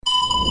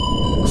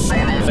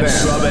Bobby.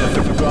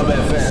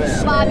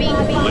 Bobby.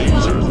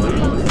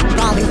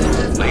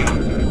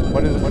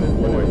 What is it?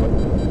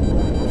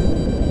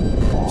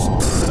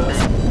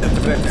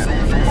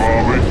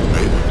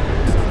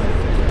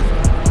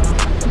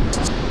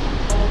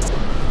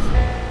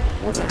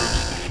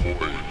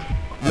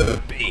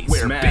 The bass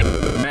where matters.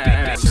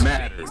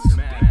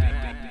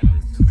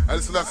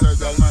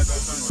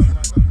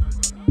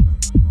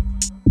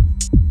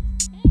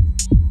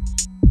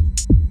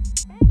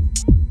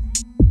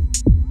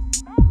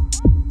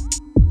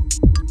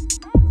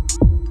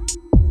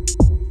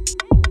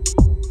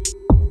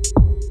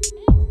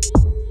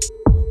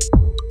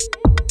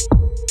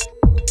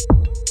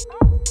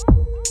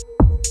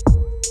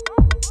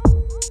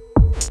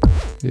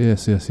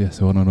 Yes,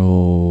 one and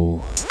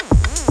all.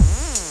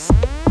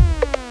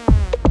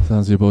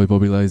 Sounds your boy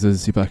Bobby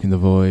Lasers, you're back in the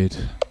void.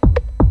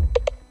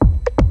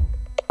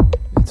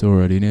 It's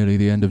already nearly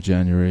the end of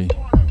January.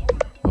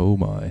 Oh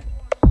my.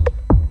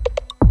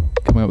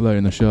 Coming up later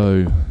in the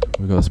show,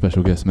 we've got a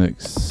special guest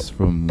mix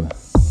from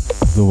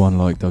the one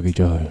like Dougie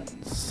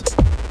Jones.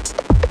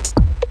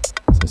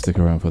 So stick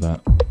around for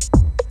that.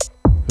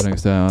 For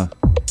next hour,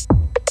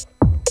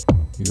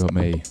 you got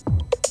me.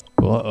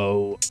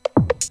 Uh-oh.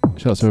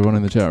 Shouts to everyone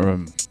in the chat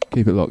room.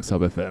 Keep it locked,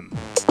 Sub FM.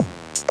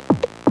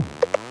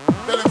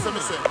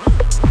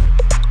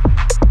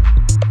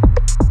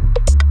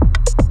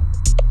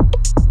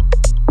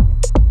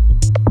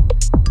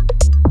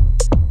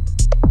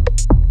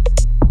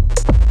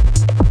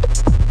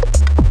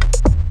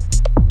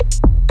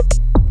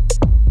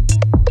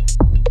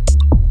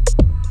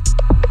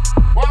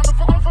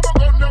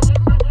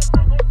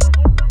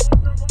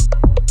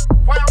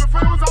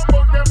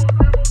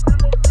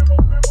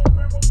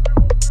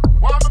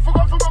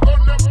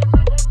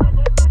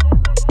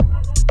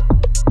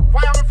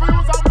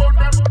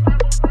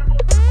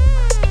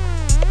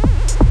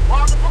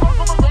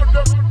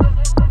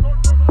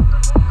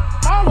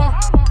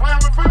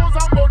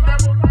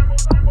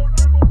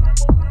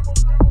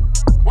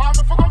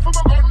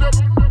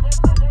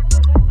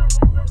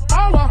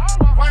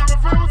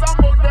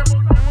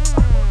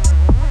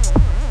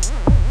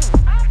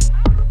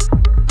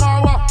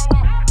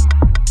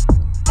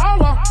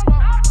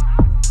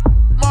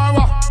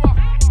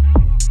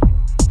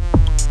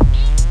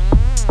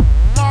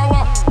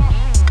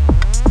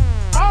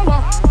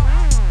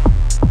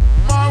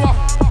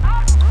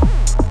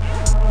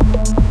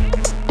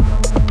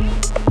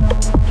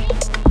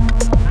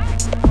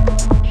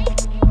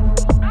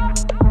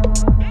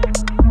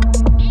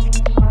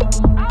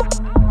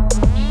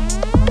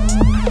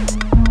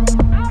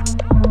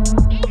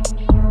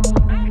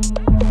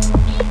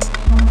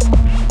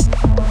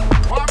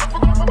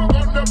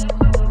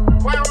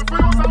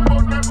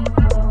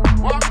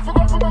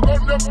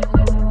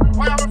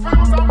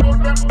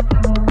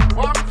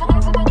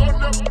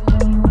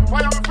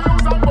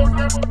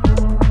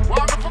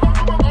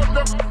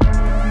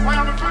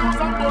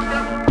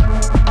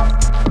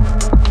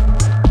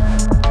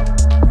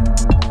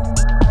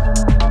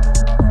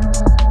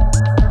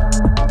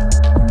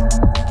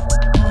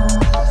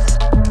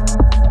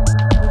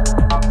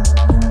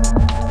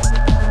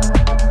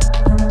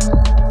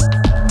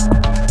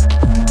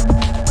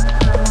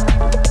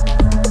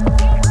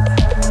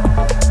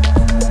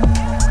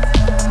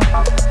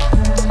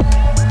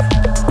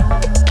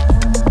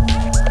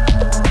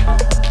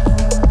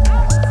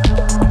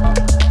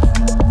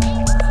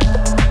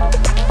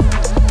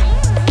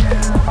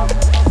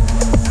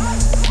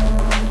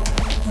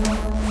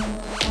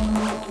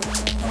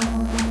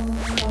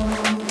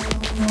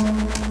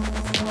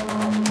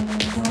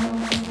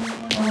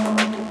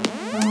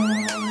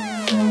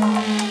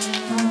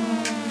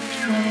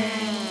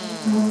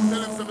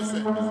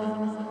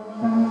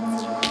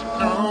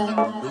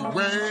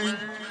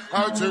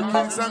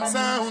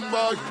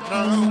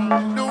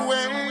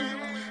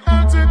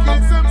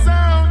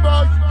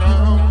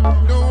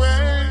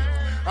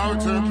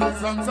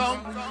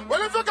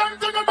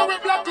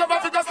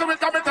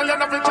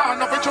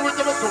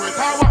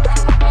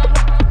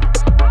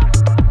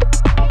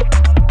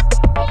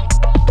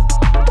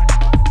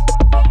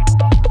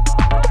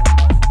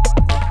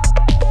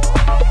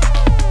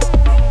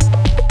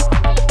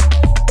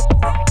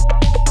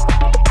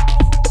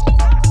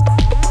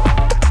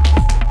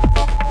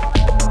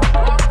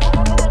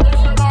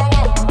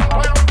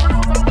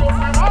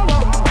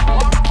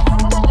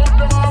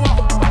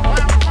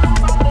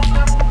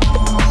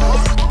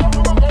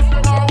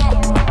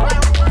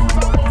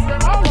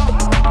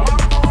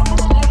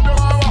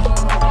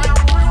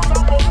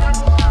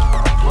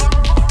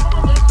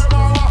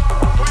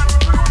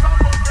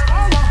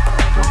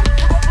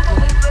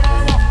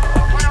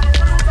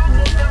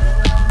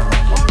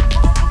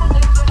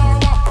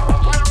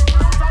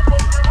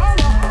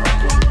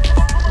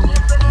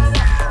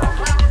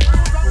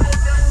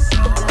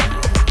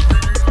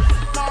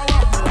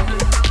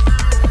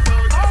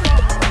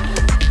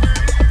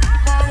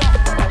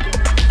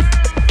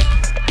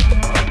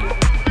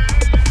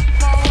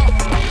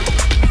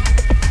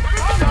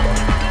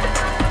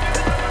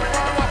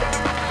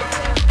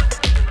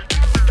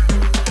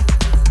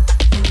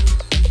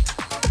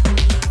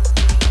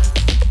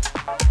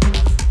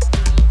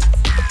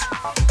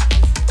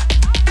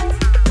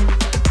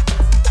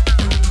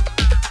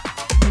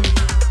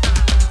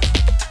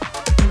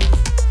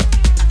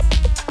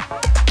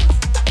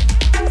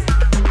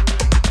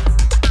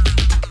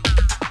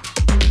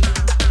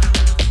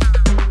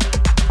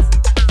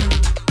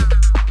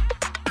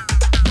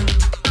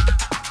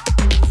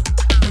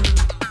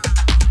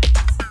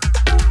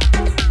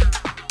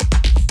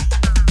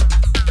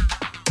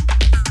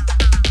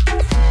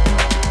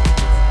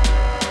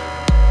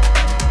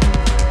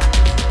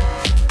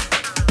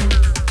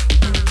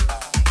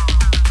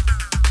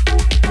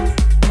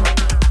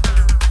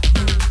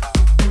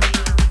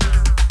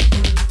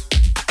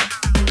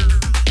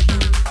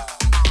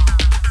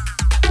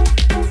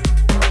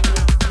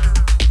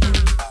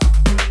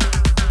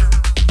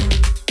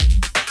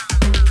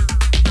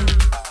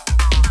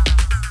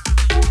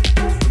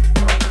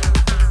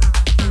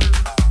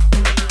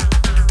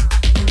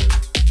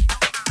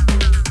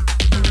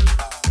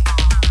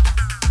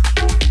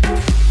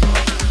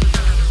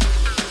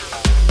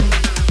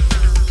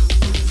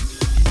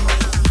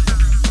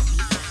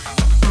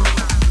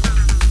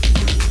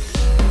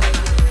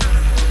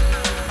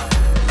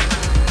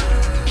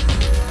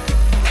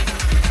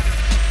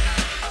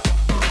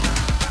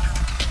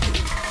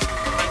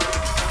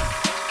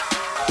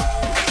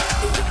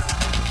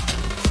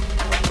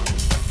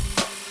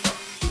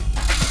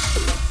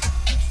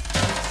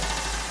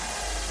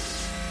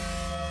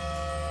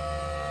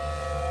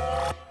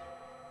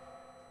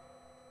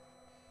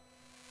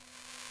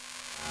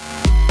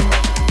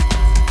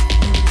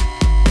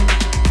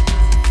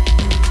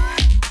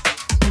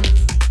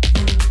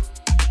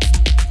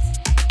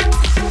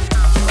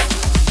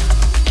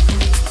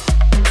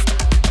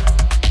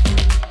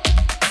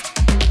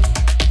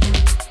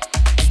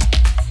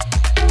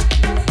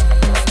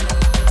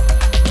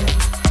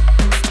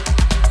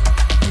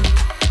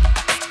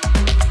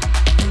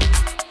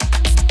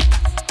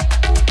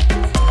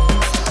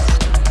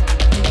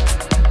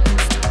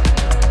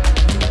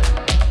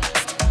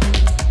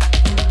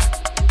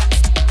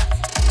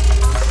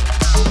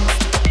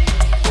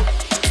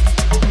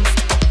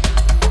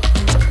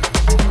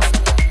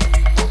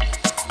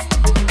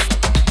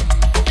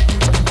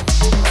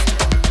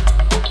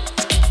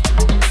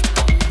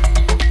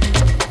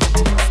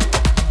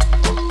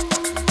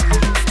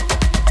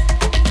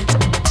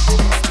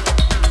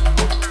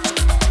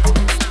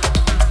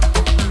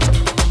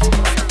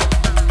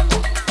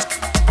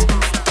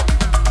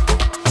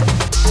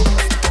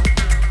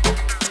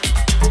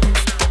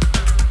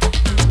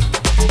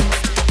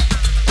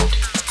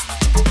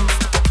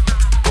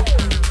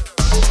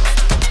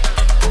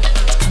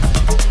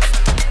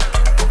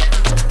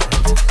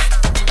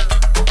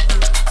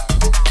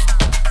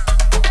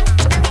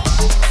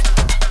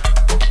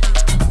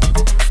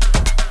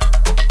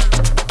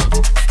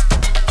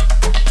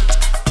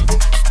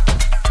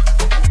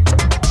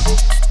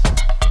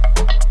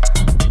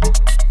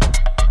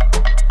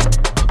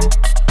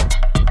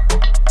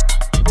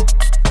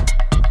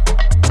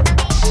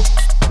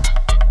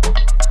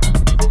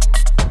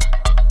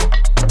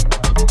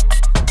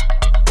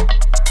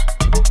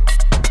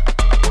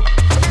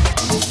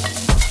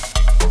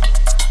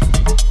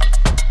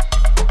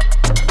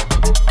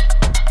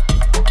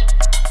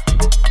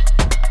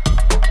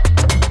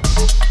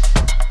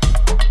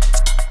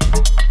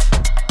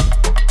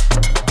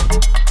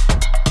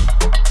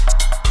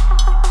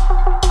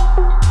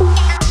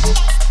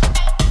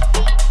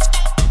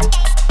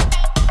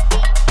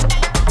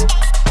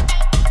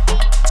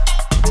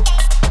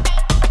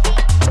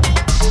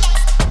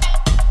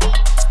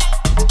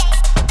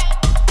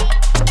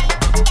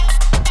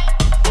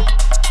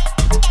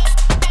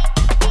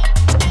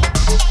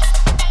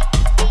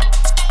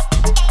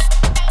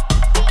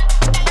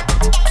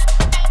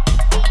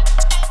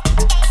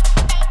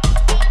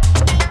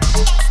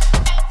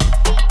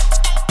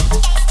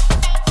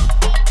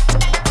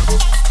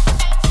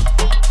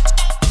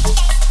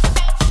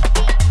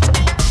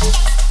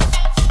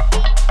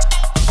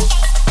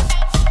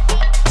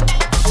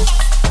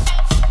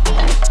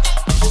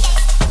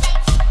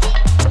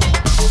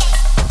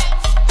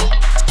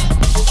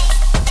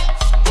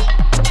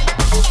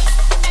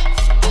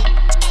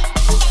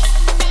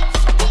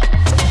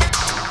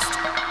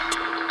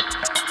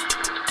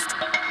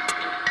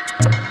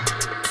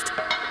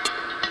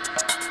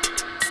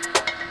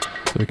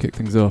 So we kick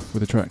things off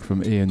with a track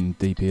from Ian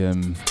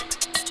DPM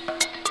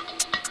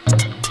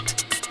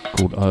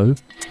called O.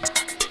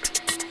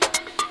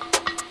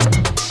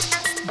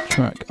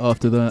 Track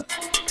after that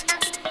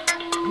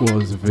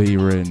was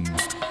V-Rin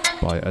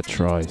by A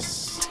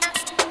Trice.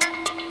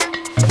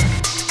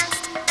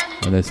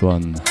 And this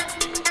one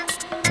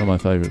of my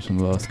favourites from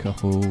the last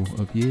couple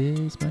of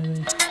years,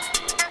 maybe.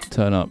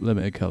 Turn Up,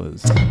 Limited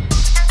Colours.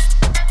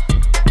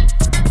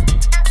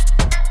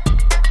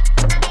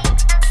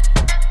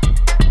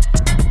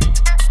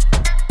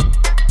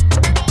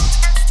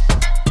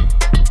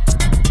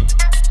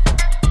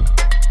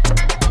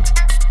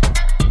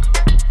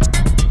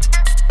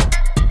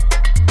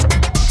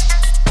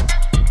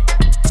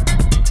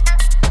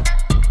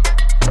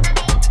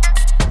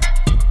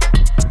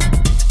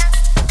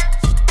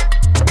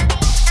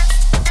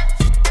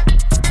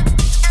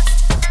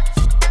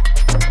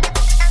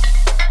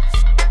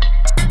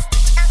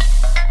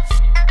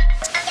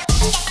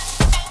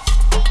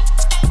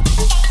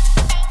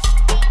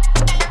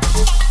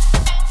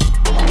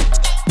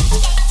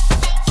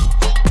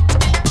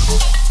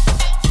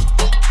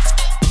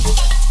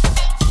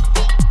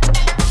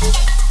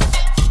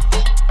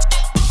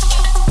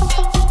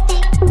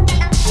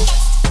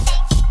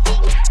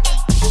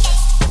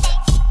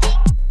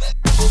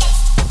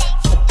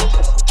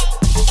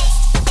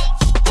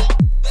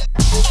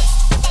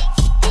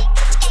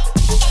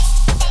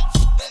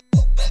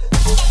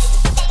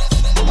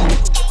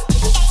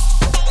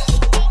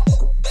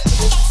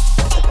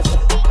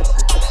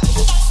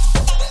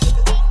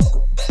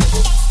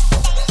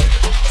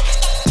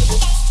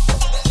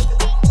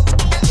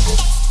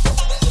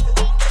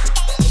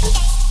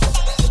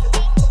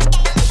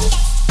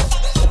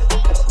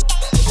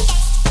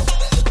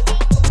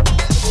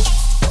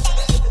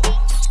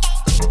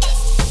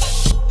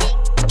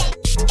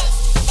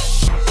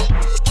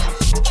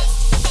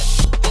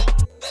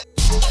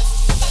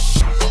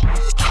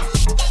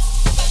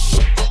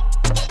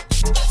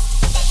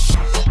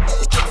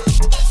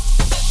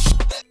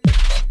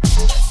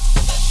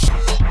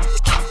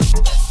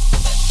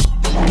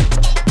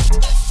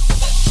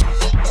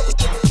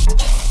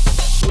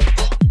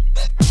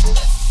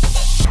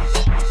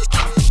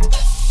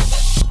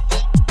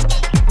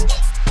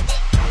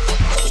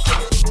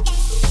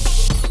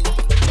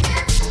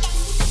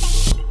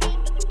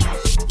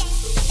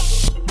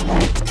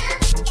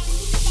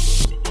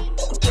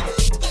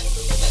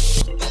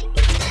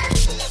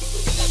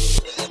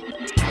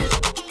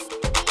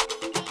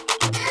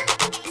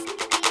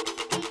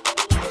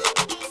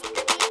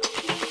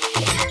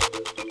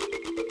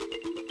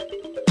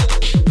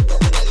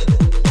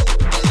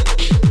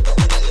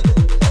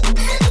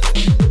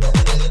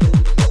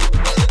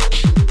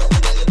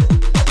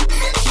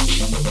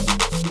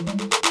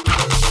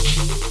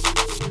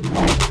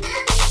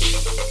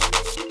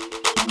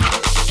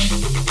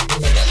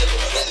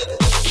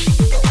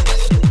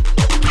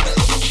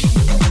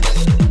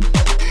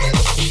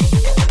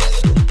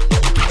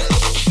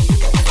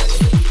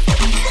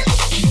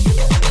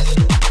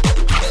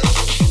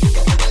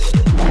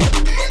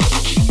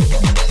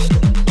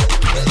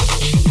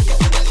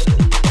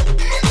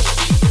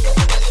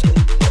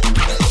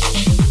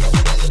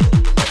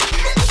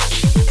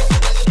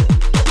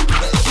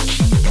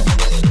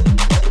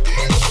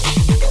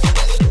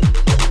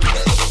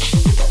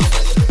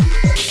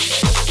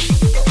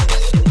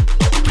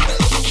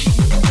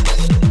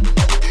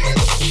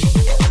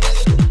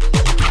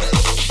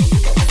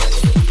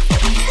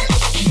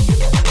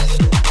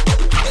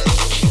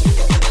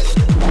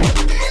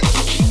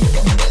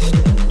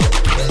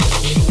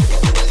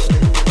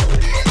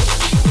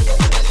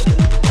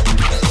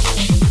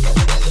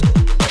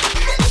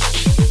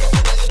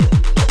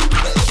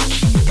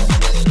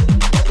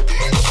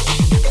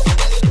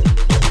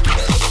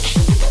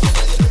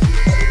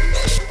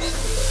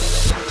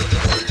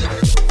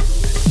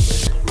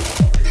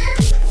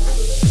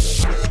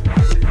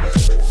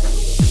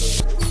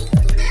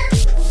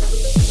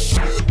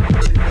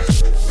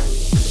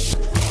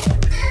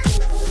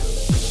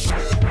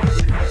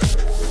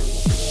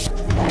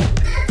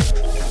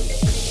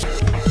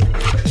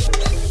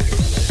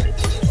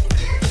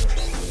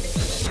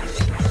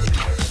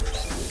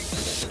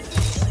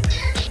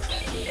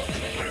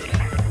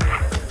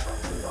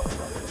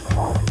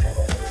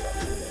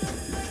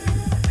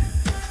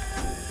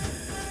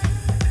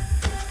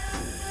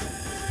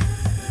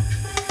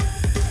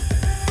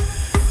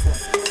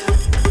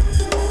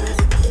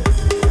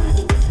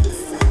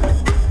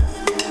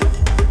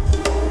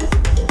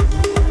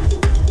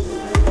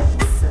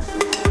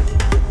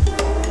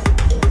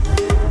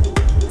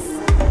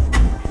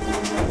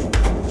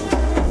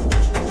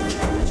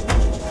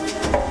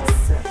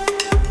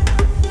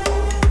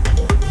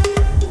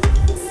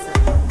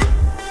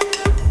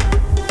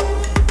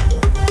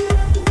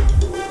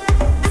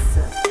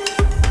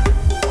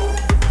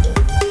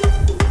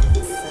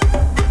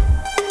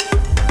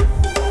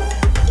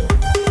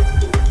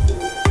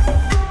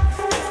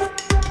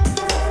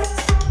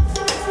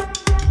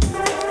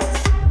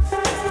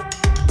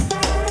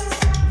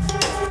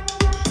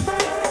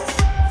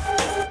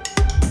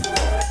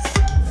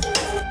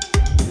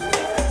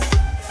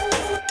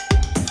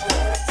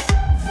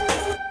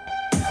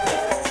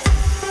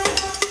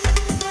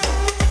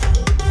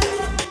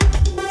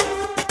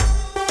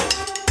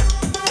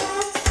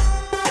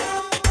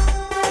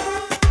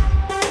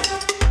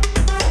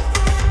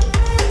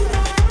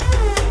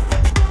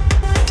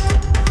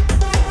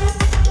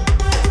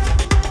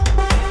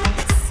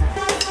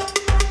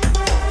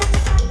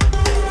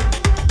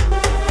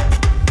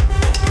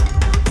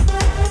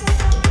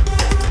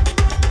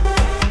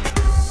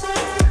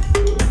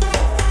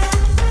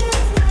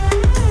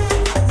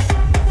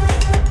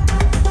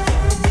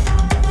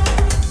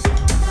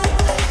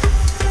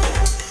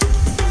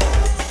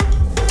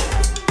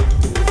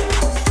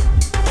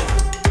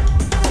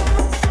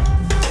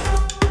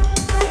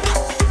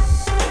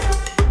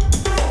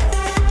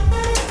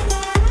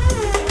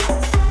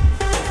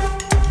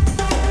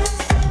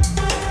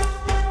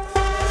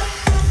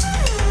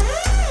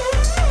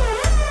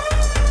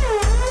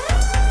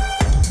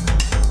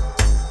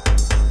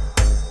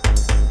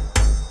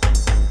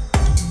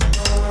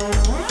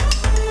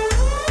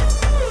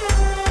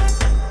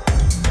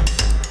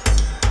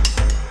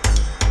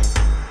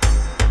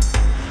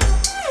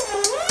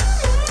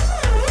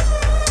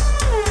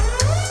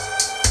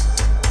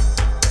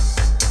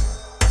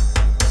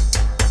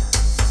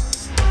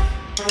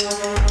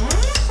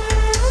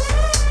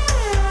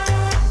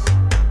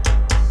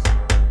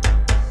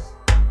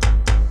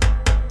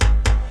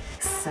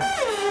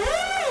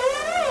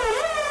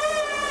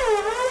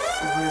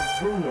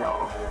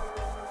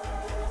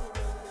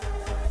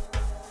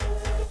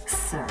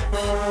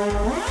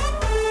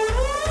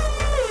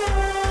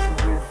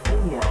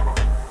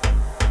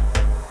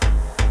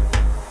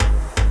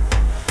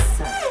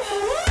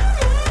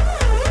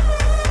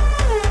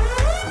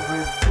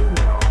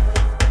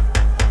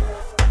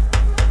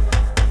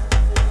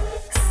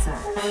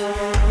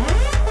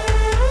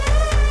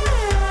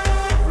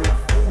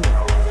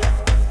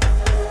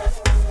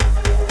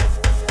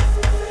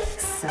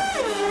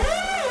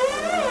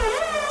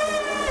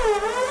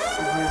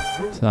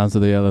 Sounds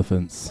of the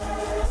Elephants.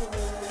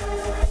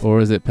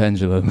 Or is it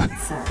Pendulum?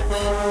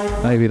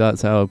 Maybe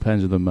that's how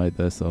Pendulum made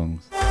their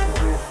songs.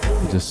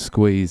 They just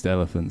squeezed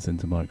elephants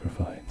into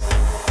microphones.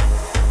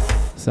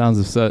 Sounds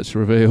of Search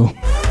Reveal.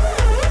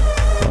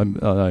 Oh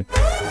no,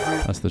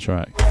 that's the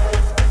track.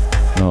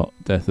 Not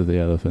Death of the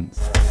Elephants.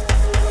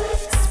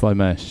 It's by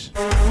Mesh.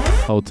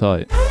 Hold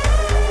tight.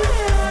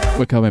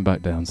 We're coming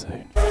back down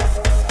soon.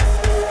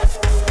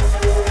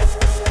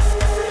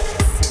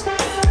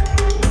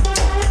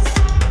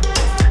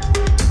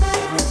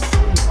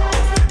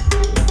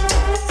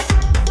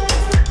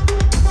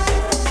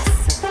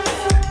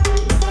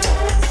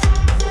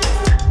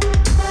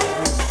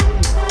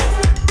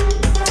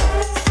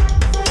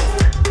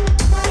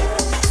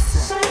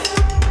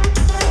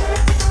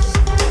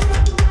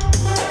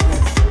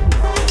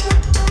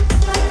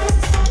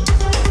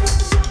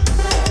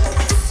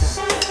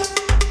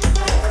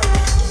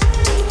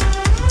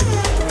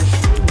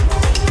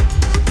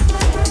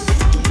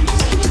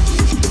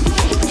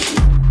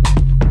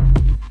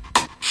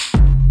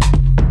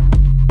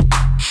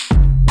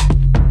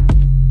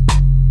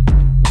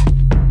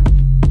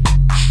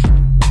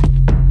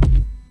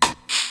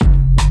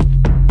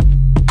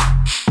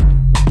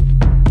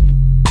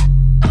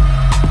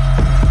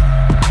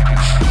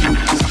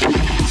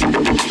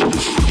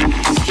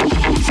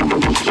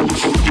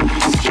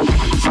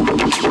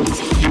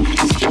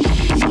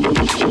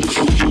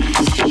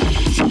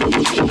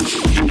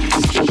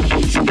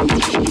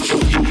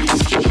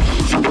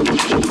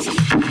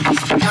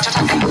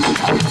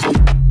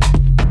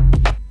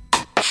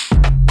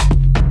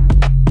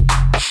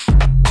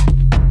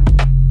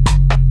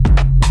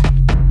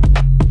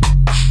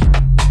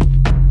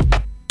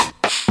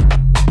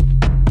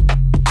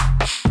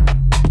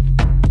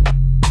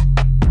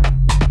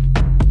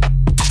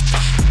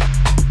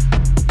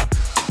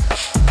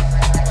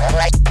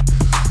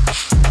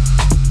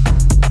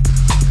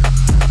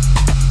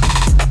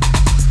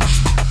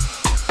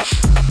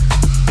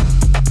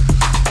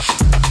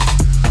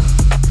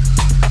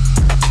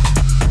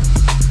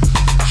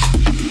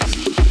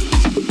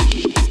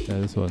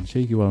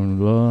 Cheeky one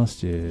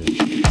last year from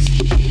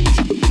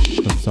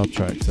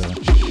Subtractor.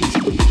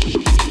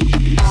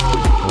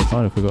 I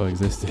kind of forgot it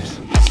existed.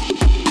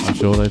 I'm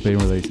sure they've been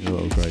releasing a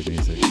lot of great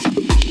music.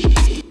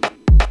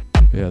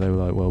 Yeah, they were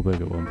like well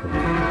big at one point.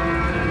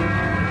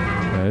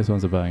 Yeah, this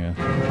one's a banger.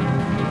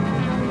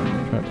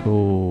 A track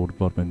called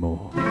Bodmin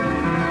Moor.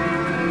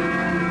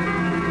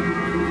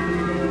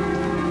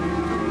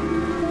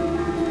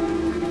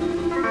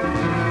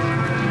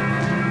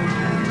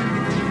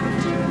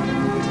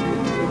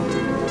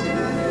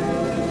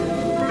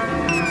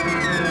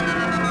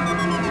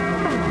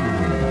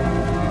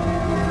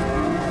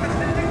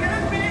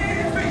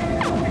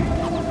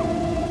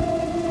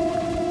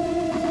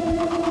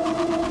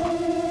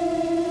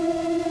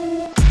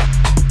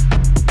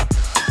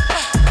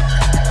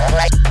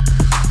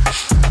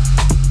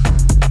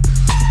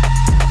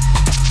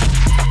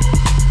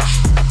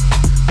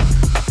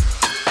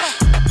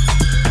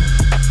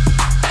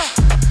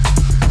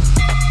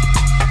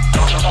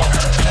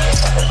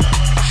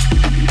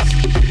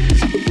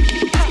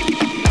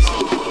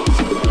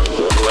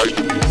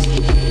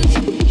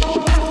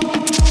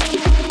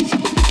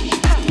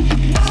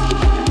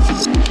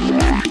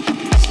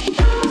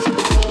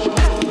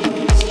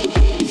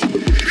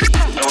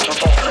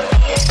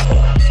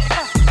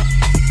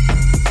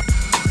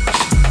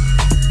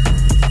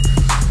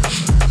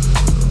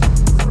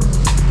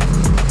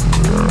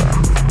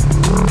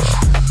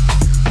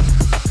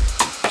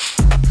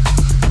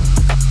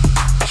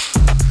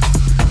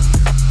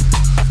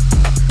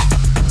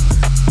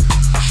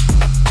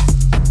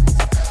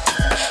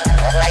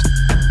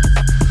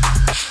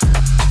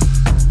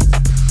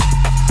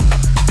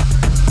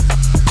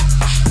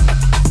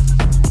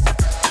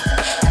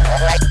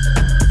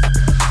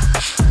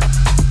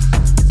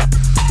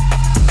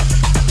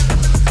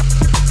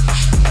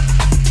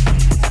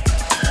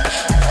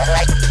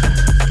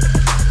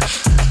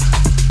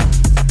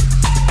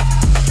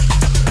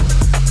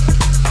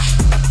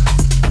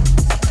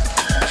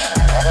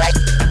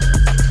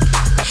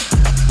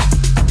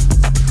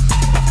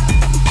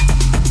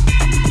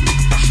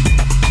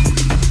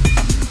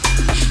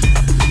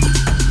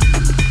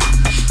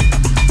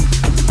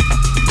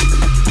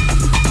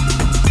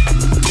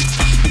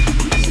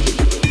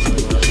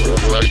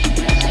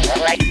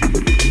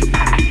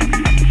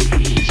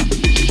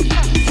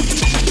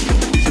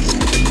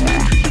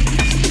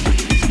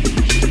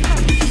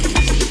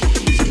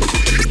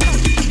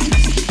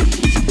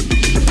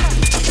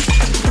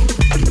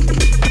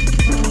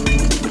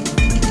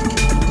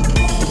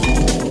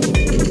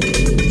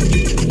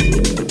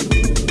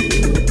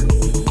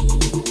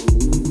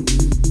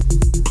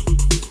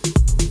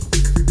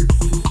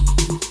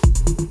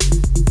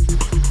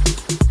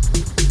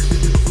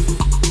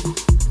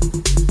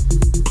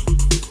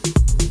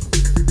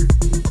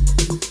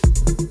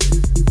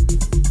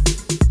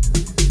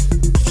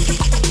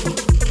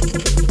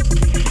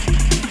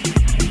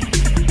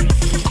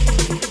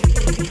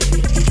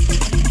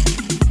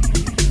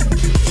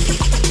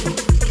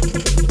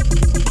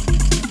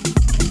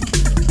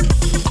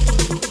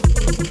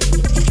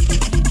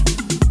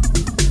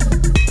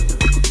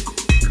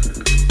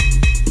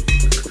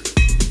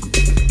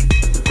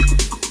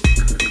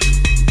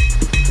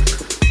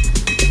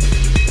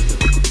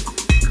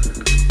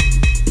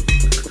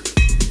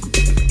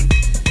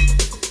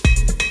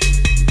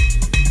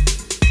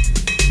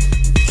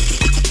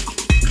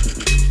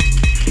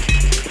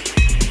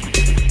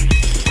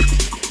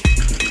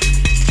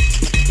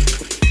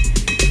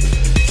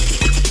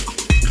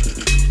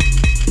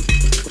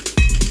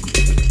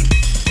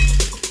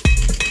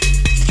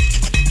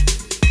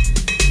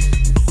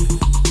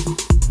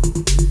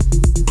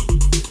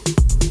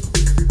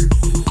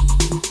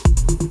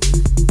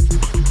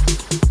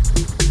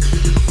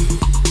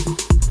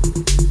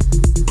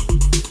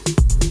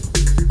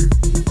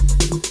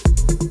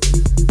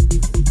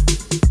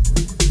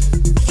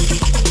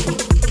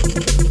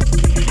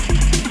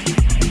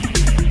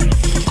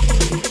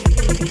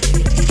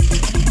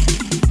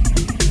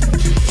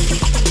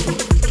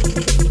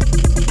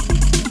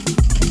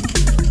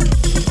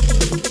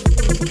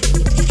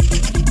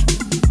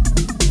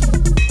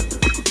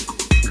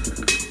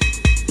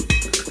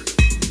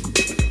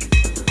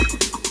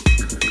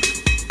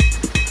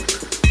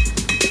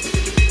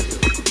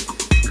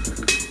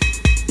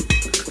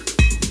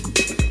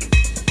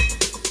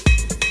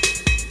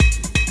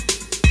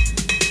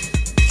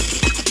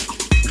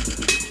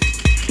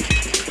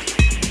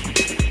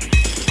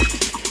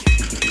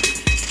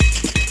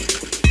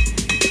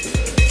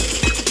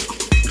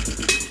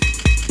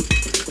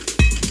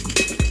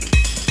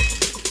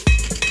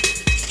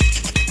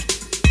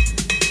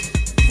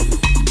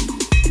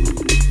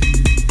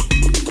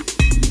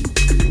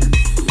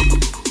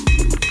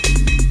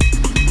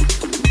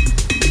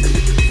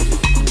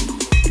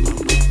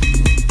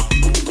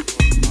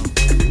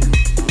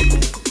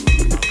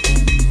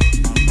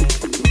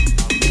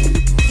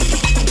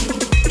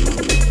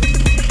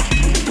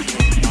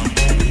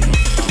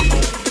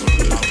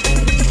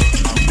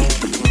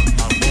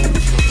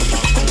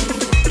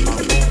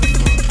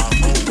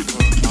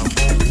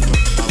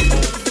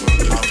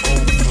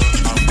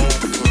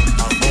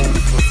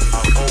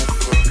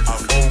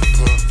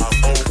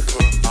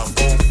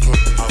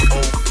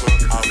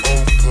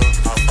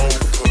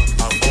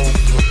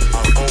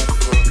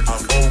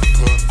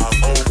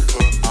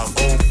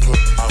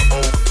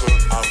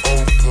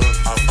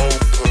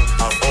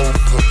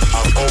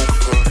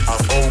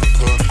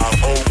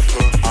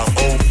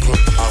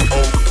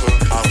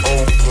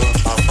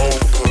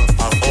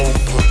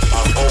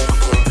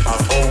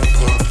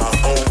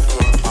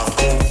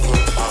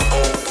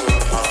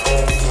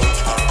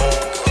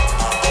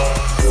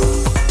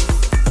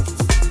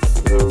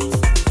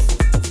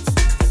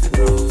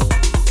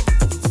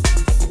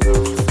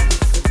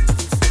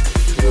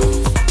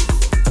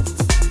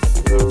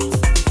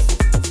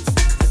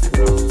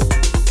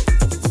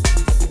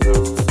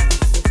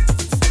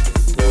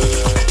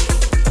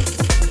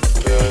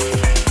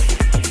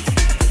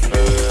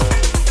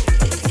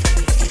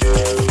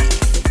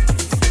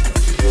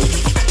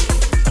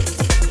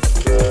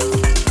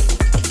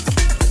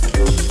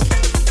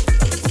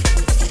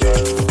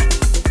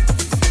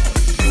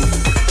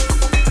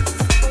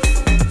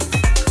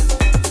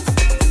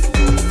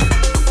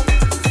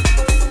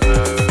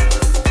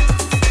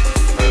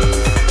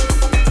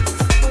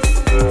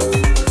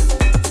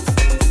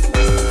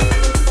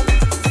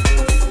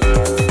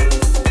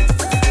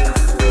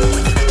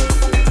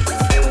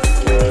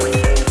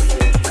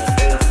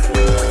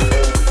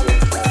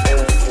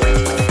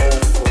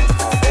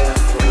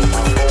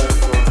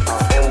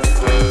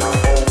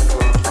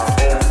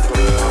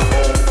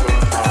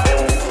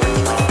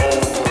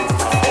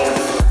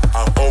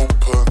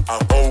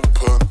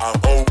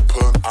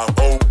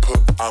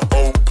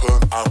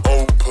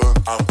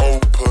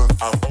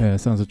 Yeah, it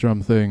sounds a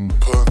drum thing.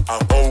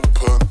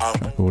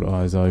 Track called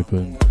Eyes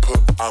Open.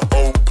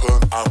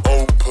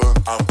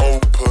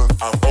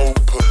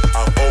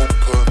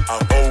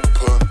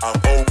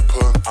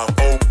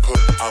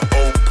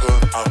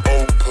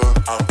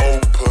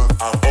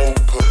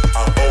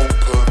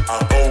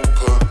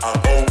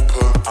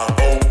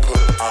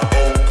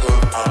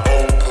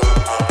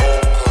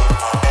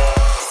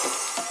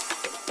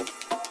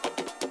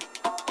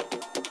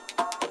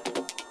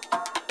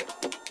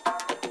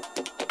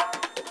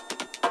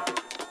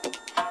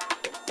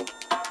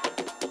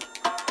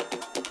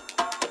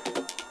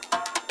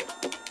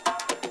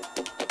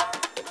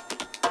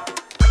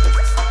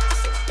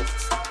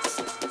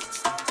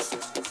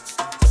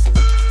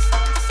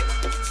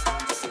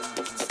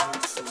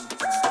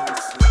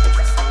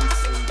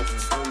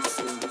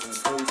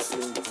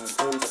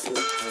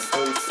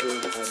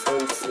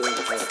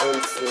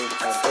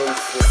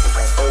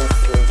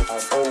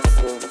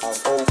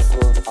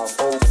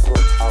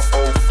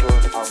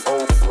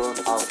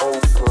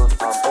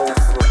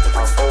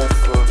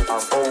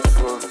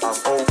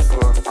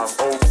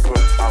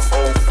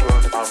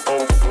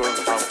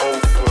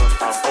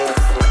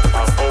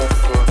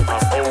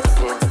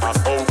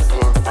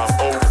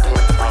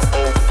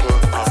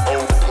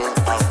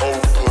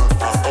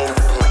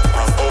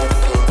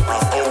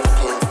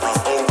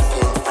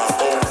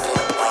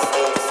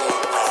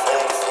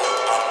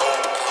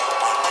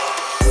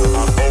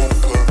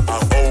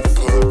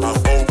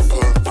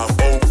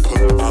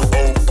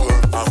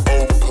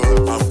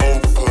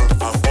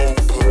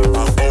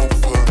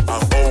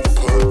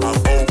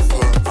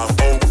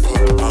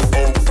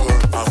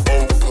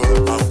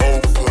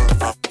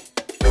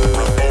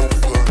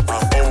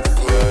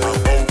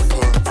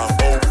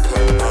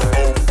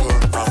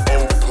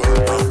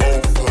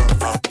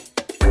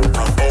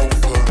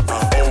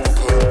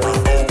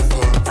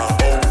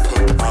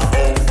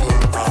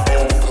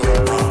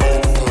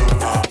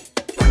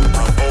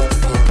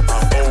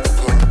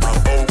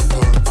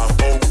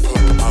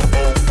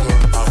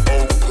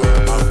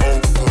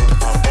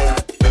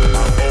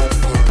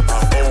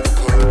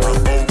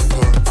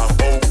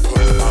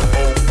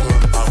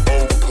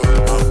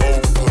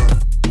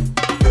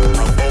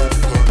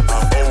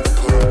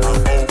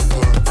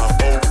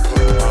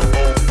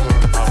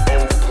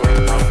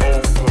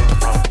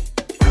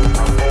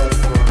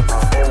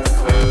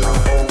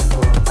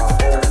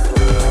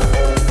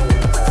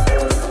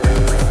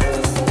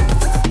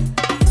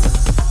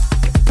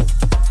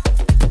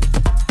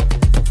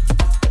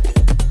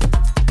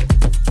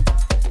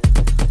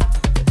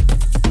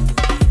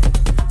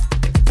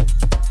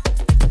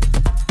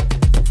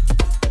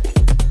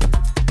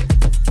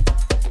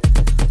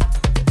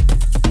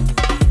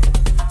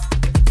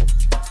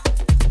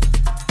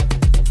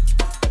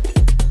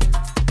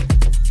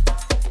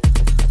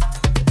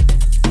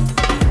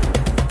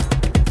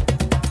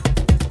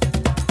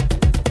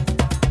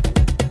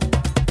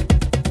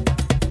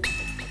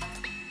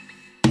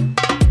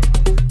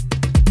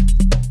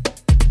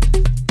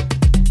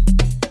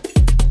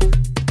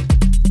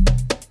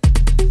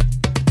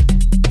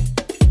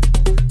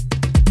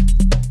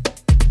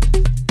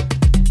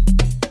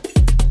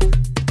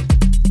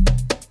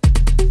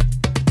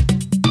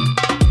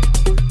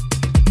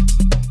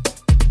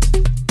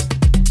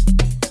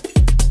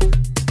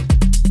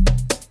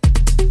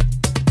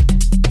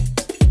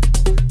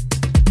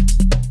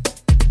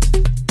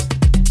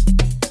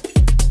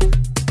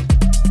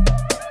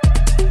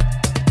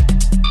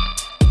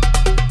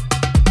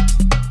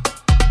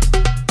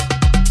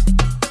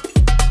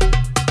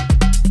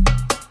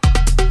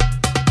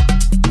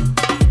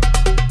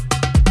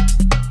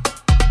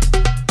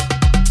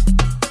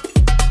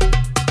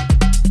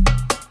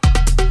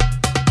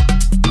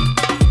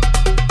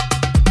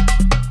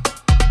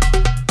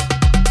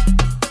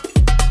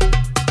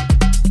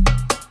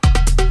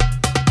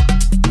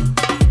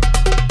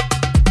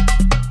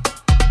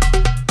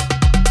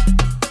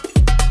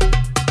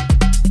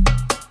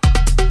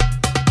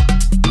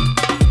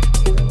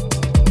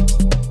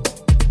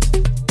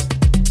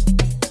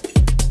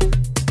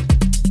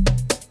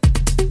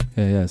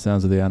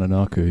 Sounds of the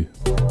Ananaku.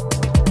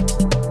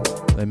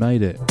 They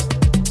made it.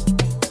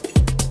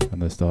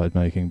 And they started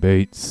making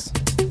beats.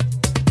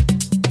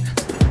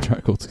 A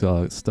track called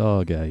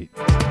Stargate.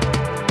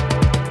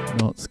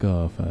 Not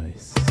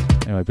Scarface.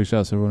 Anyway, big shout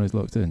out to everyone who's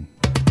locked in.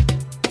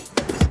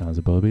 Sounds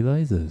of Bobby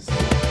Lasers.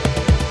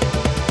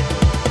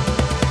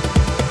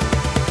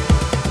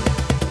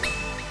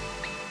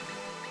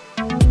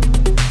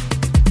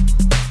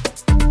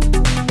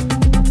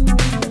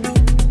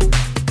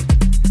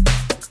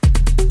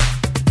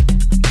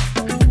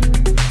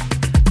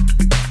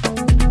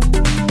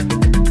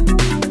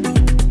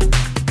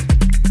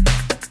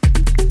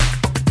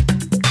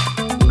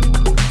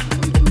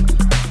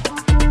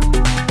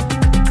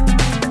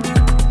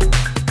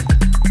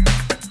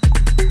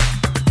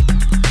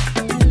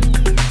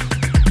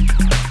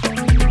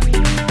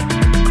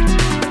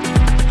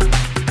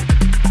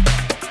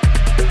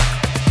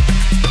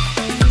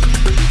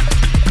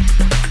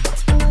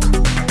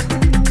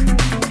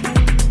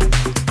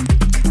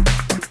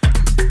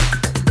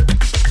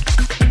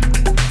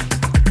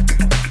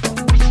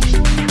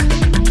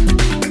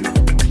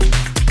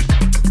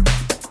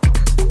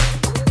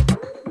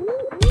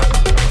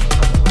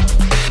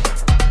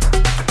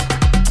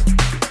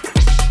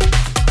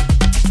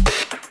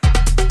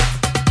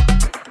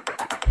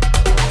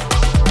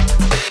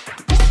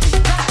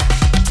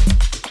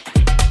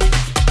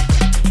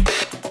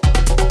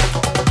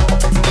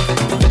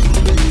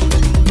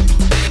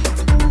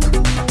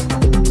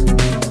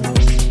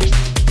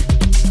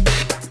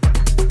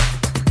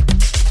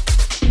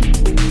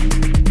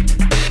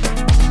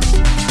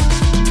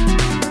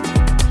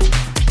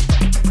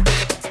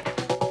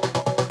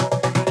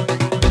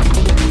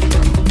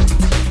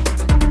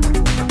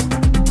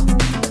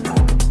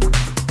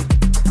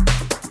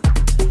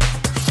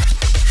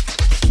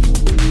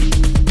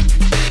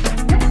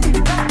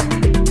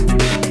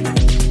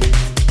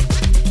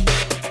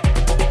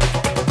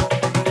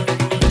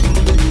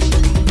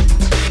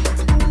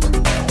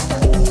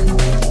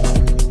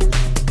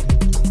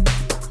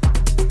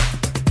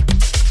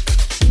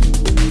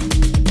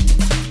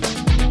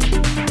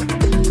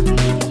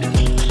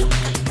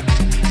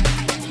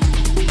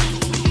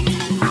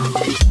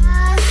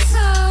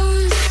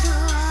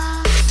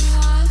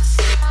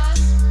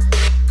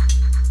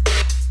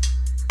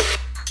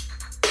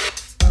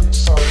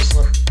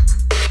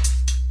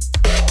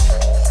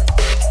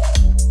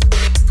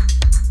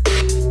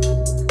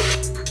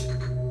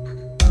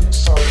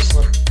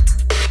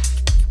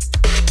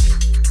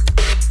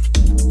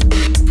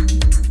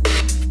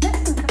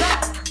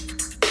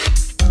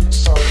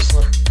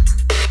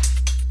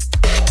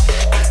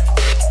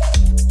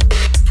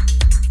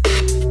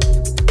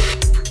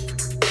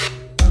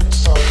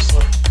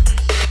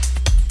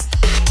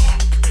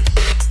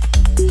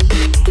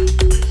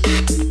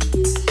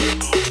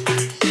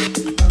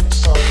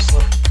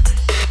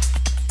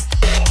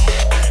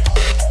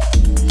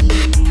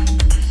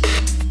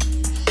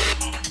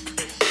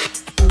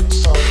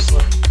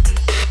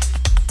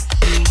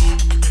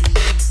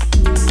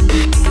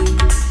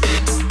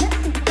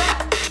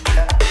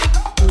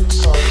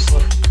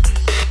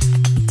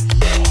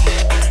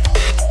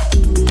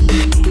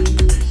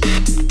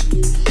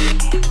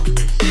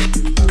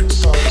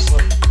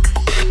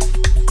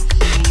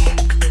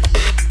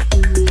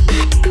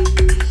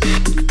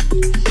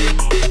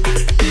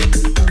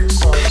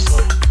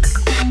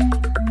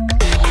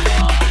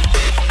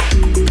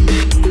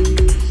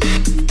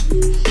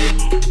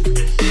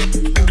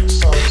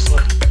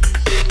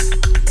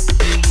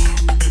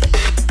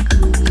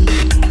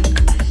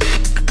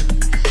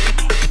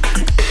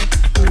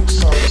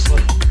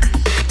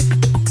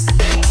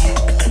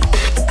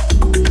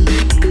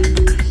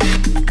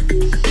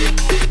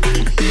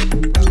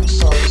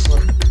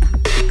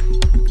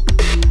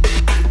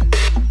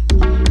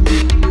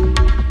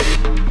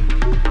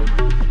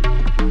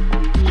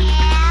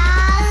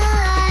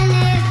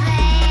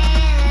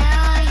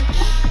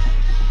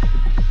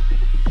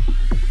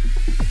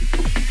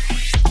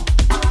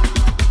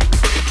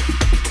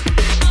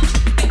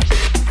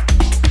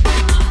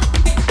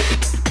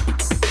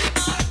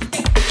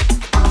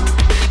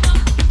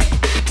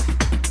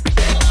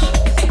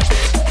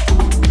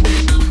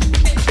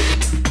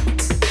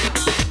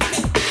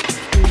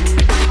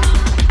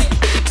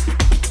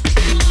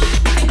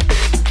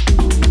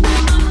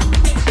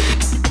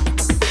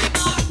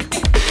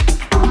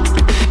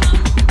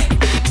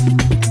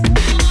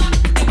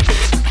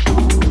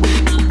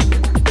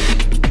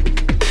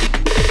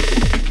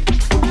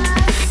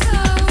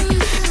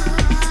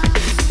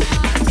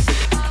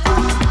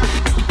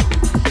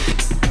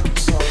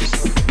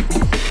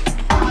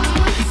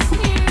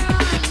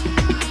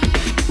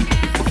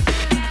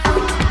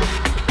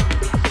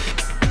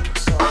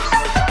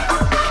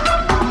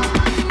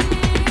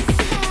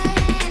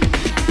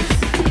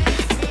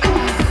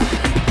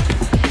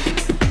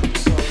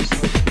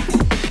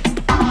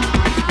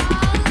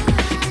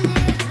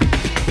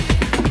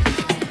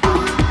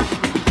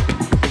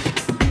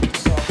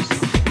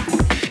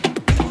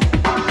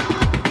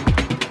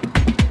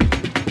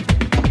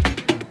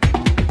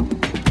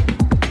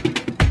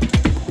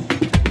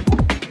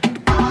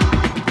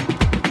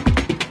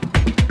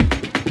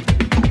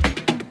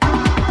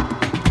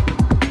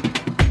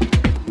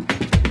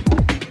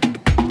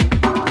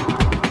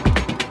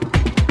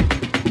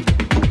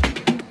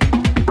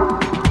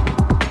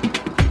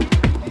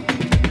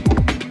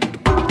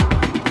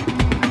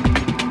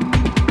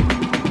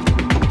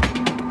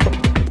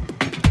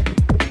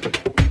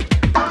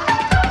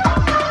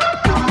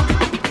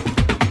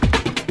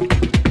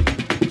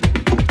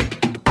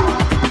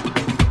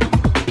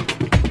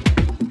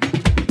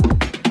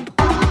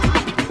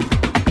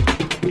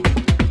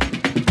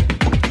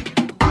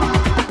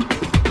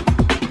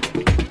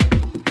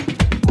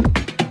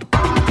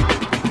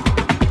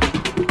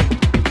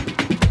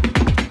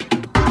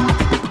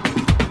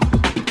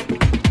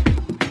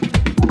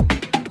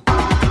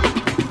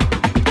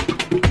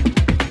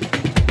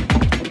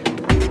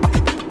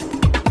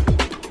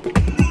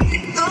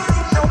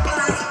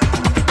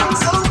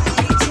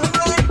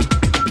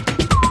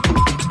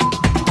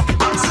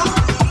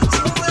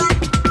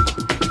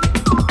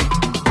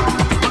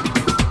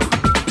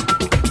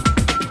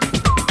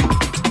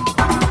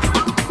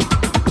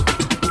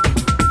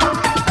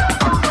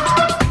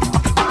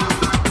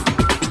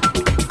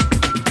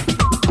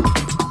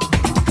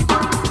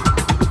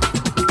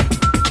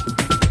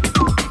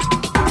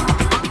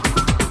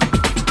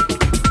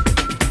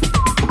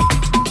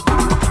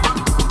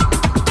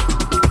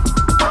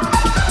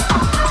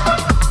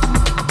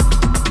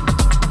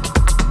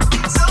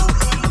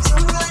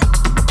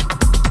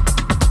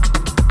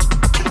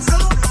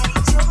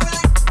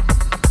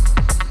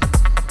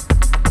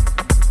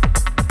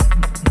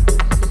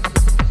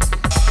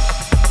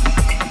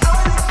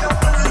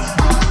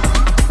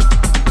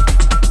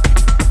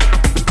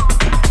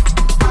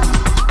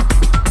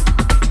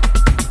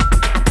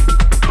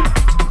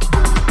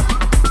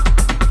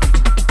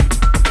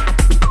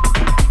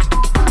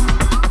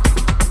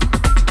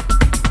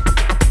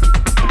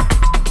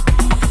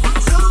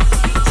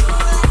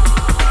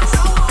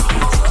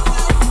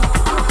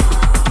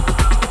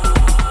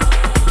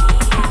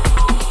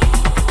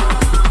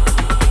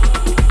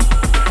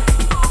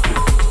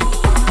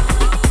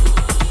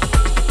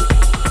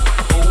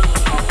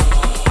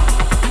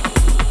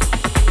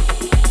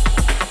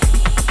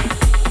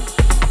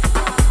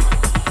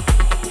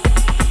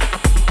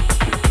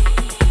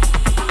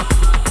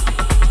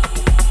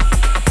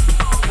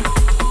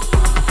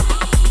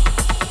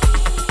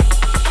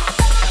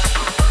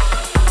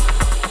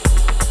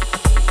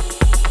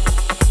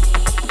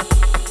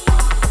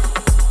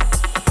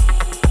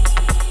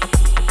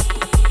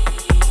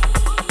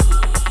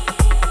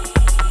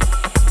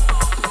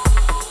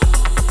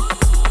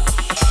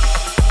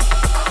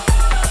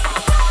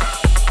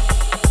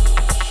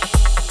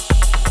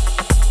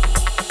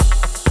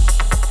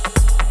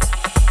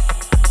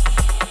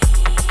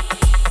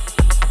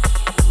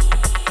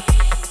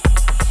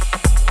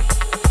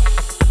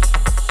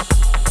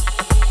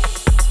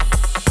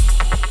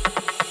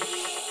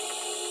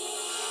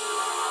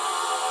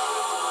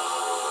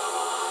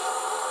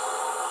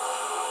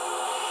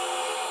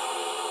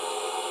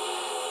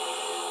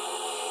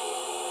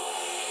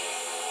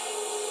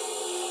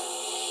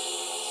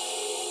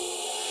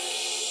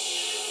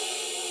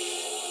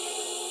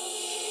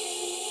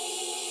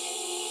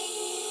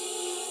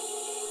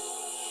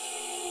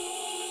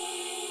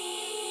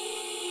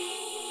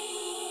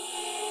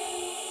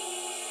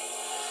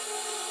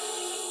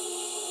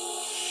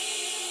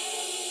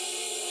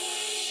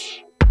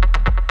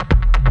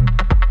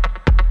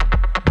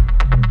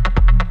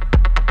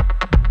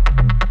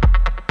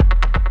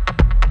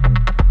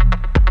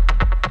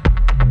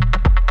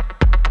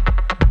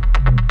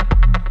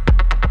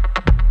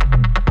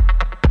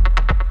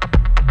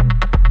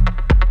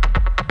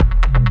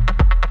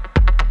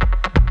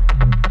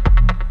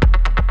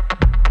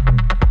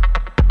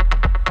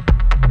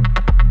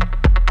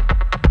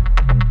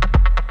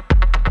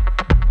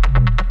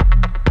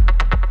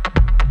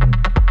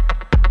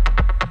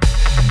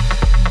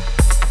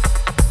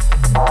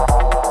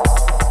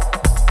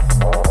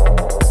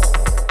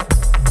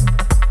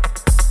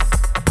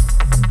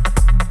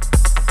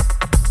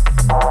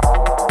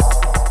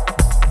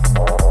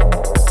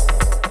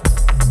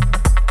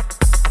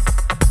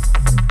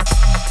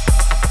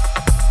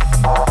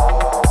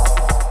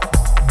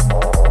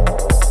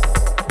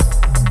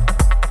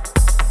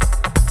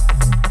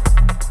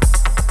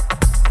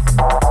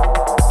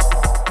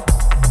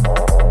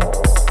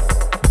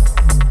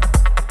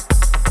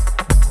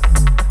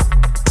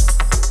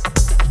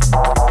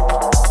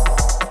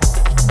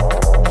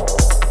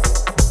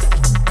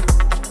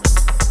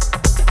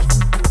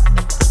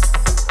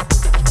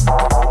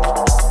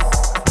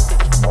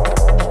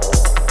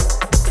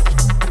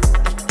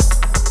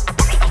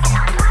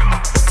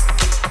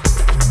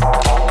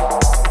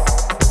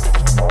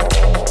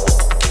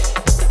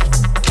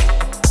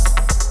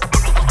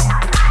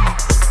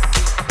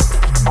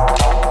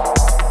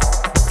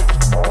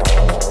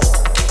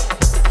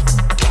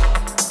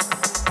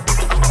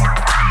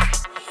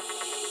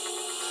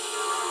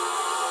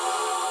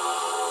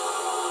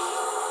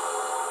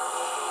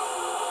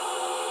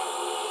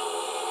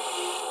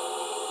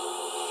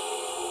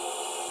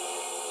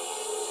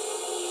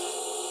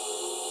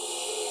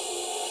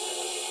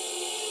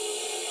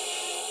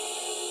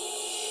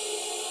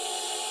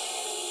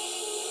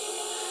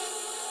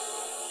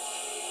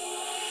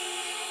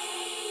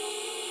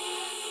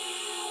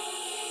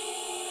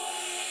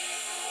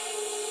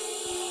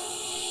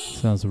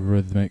 Sounds of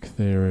Rhythmic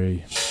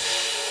Theory.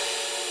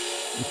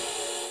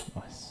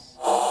 Nice.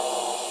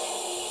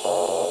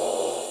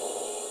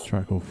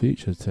 Track called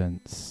Future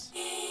Tense.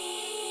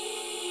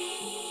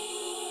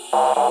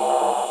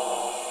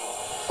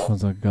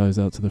 Sounds like it goes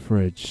out to the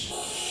fridge.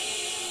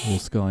 Or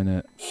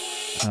Skynet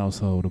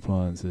household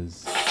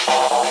appliances.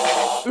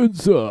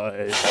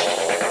 Inside.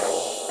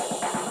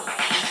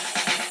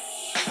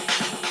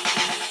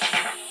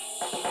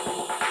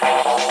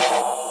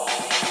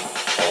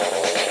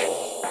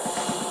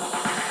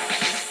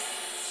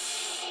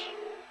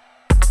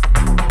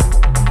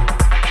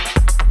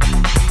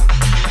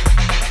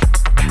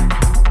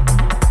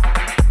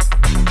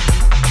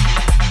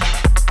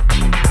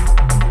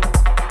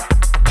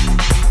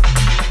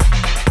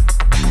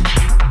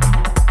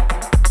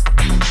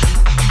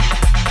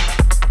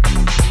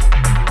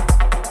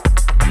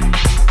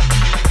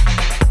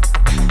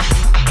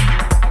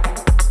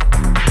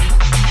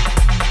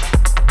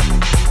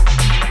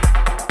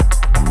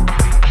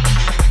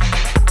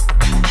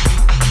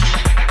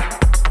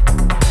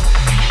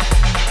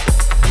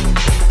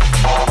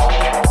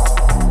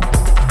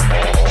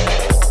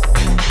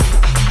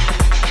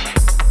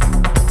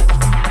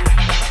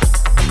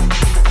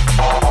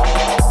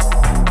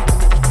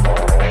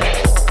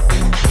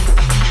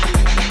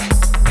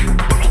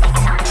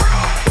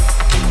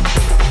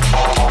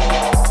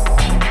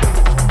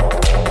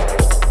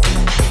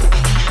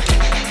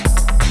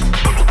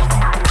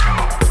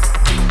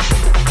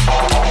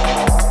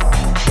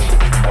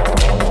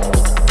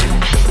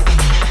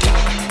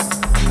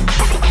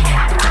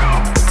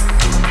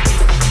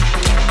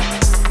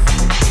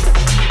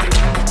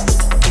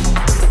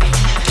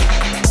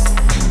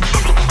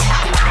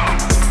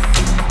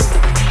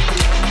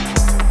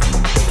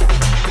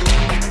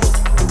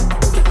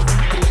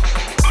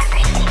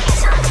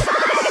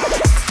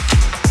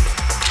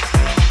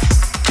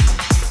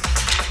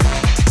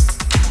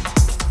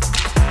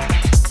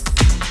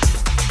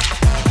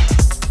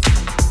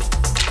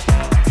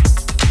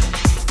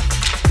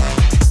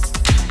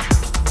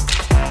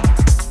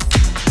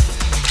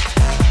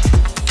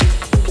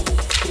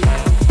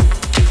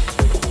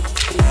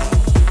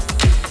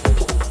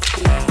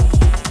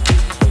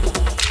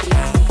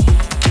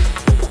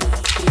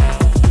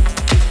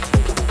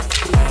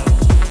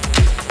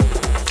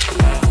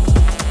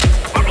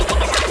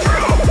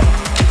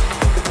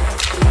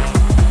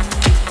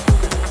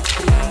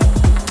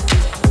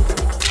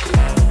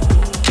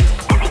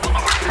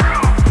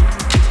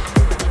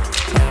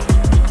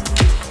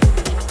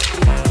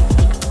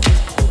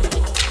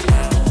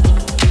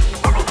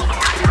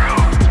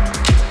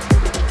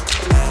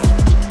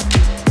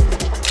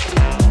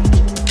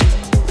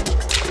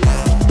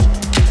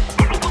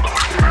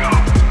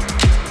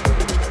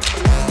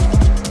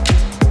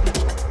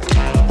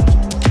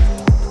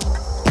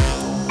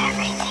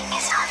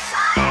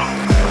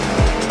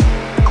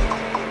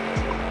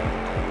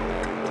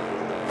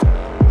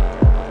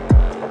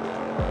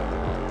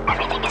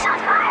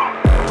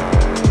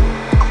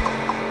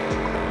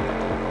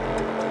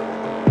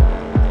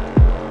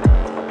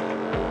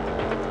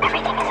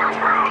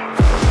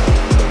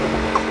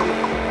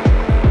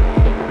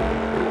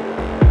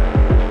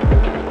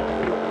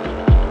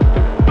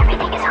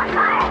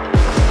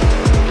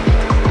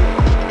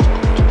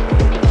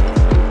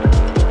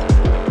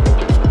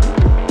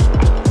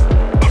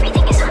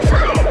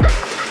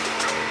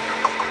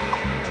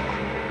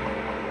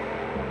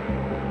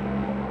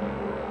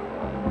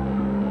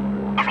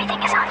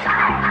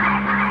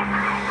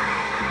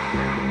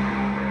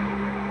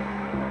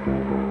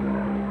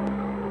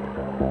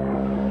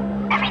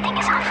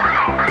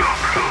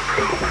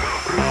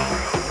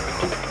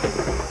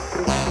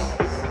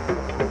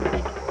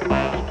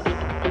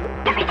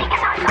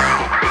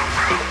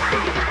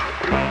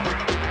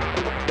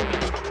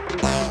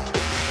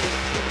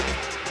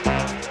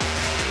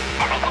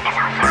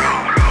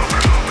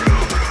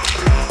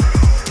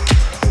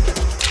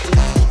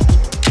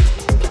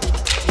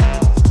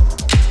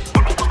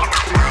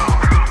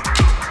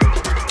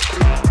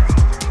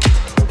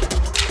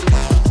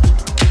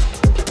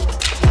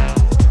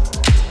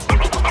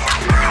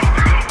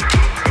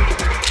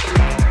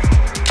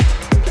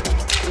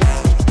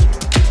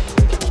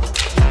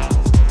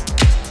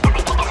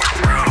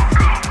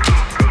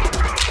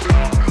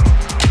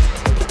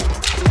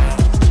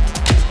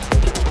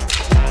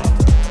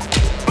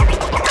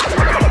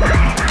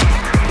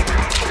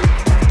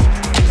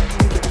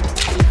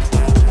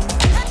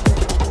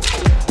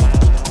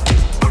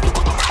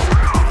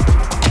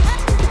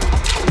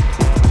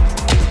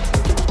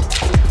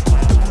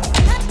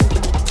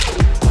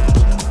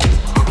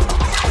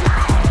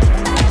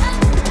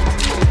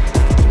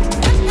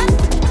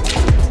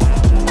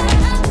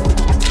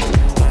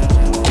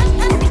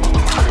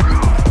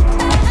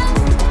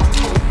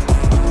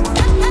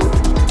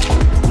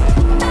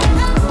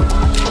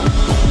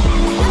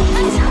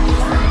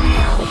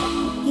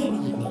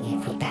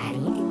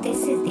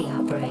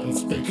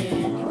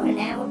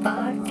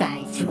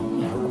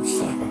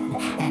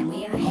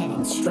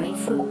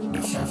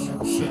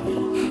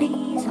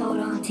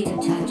 to your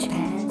touch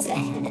pads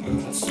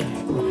and start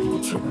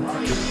running to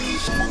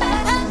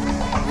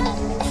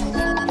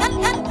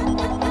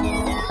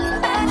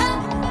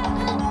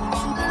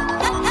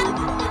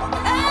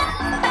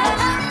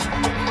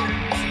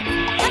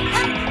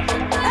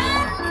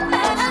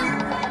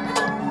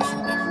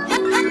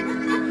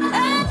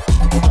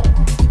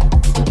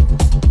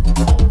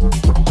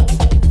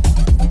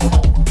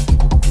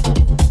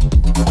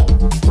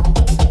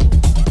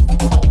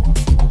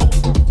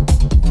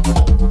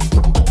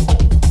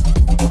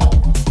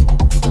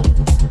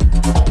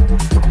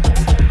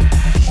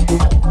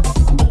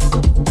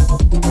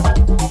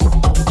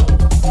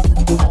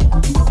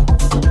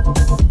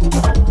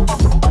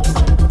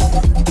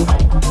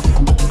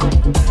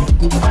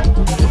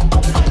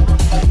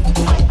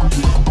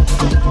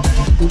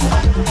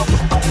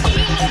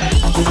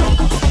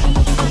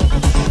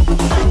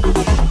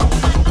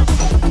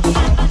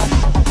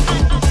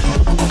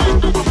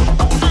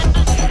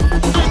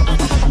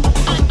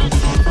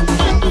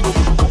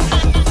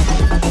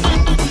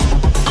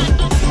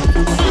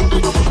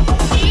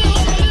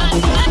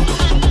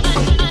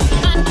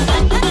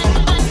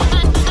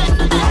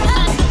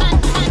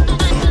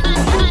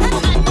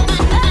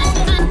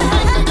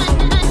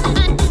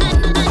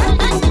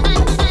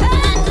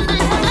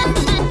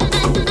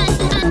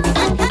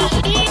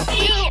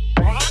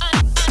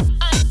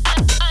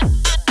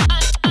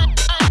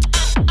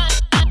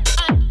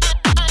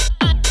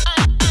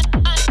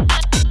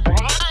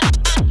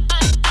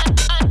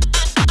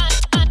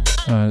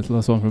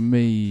Last one from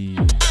me.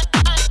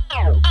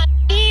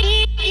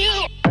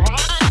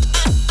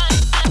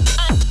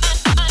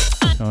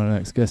 On the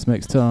next guest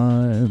mix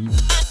time.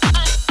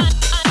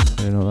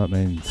 You know what that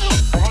means.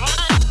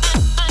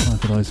 Time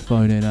for those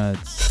phone in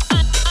ads.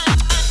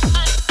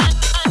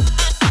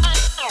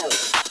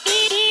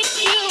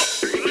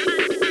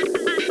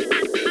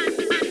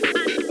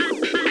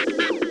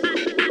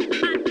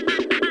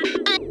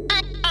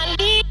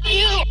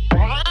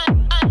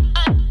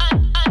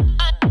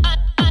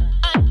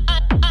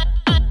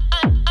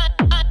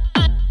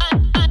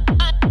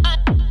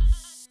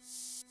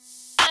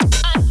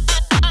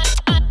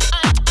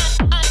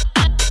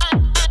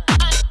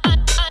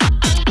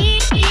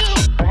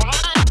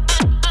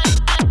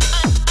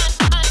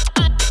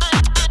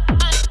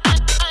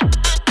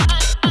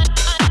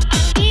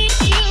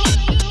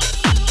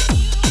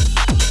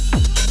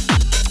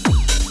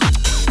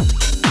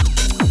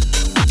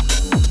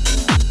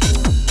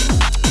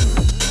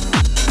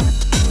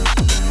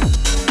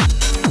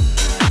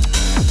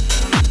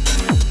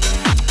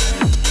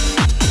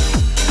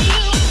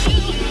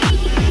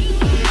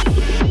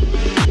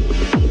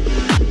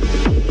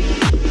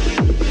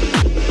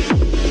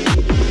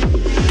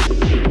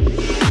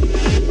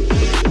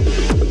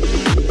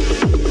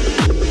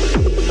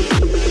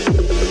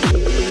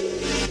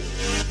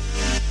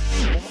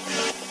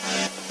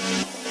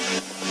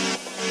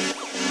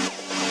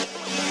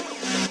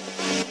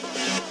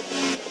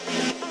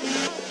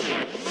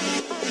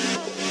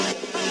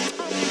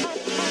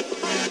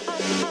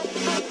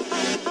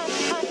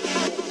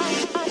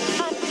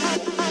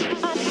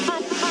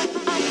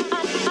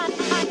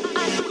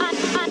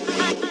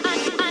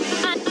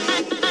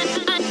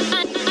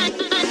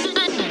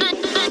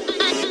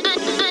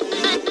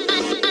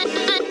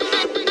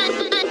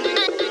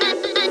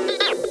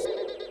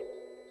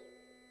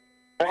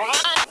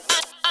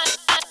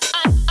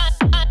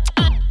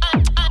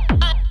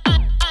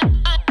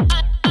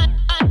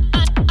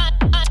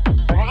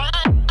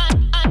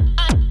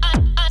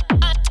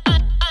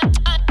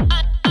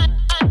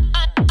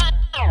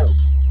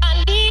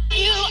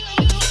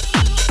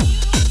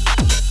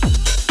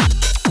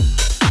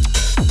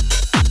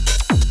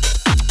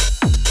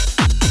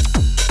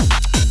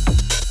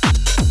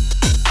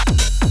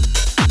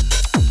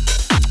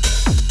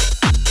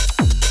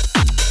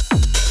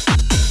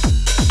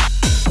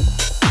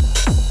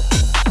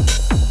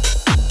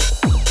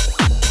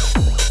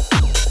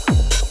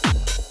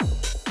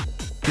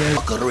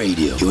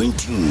 Radio. You're in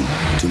tune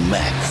to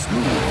Mac,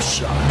 smooth,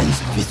 sharp, and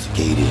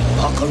sophisticated.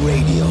 Parker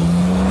Radio.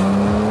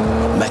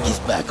 Mac is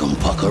back on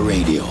Parker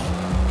Radio.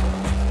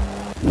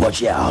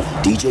 Watch out,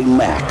 DJ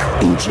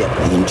Mac, inject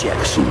the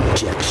injection. You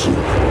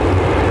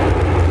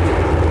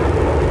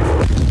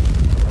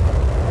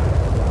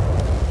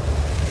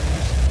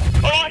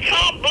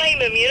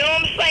know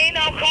what I'm saying?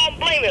 I can't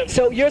blame him.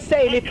 So you're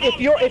saying if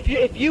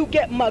you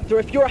get mugged or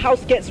if your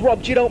house gets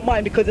robbed, you don't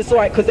mind because it's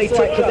alright because they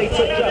took drugs.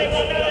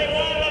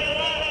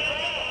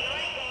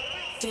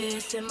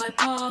 Fist in my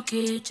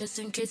pocket, just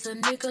in case a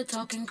nigga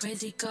talking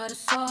crazy, gotta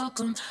sock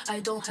him. I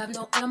don't have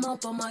no ammo,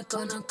 but my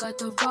gun, I got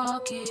the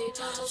rocket.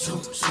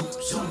 Zoom, zoom,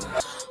 zoom.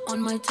 On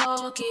my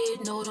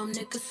target, know them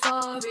niggas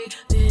sorry.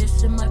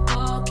 Fist in my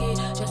pocket,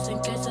 just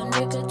in case a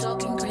nigga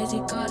talking crazy,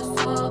 gotta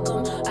sock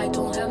him. I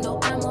don't have no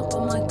ammo,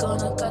 but my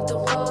gun, I got the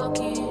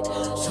rocket.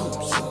 Zoom,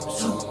 zoom,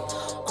 zoom.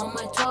 On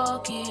my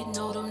target,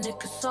 know them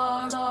niggas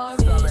sorry.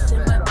 Fist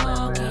in my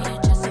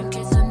pocket, just in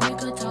case a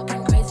nigga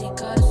talking crazy,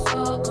 gotta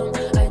sock him.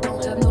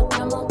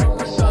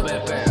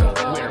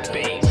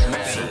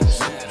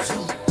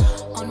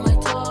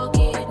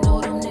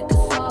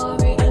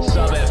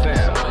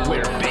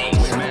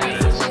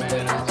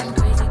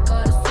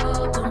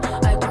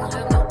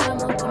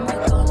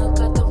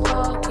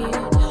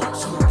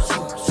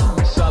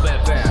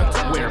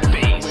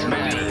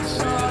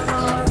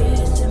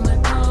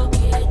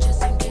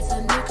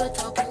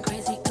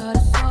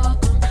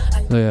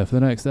 So yeah, for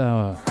the next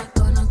hour,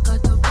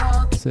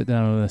 sit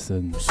down and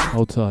listen.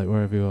 Hold tight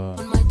wherever you are.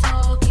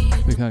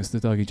 Big thanks to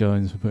Dougie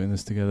Jones for putting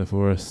this together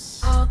for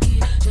us.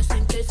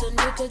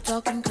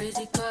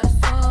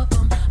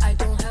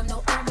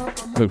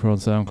 Look for on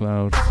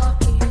SoundCloud,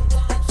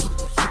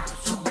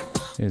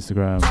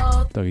 Instagram,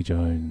 Dougie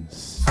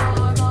Jones.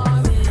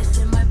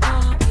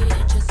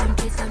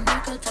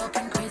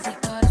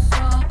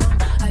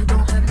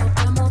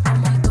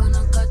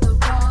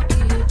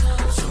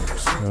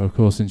 You're of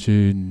course in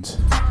tuned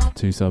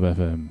to Sub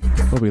FM.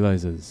 Bobby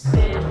Lasers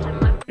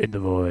in the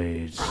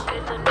void.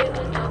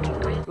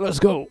 Let's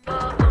go.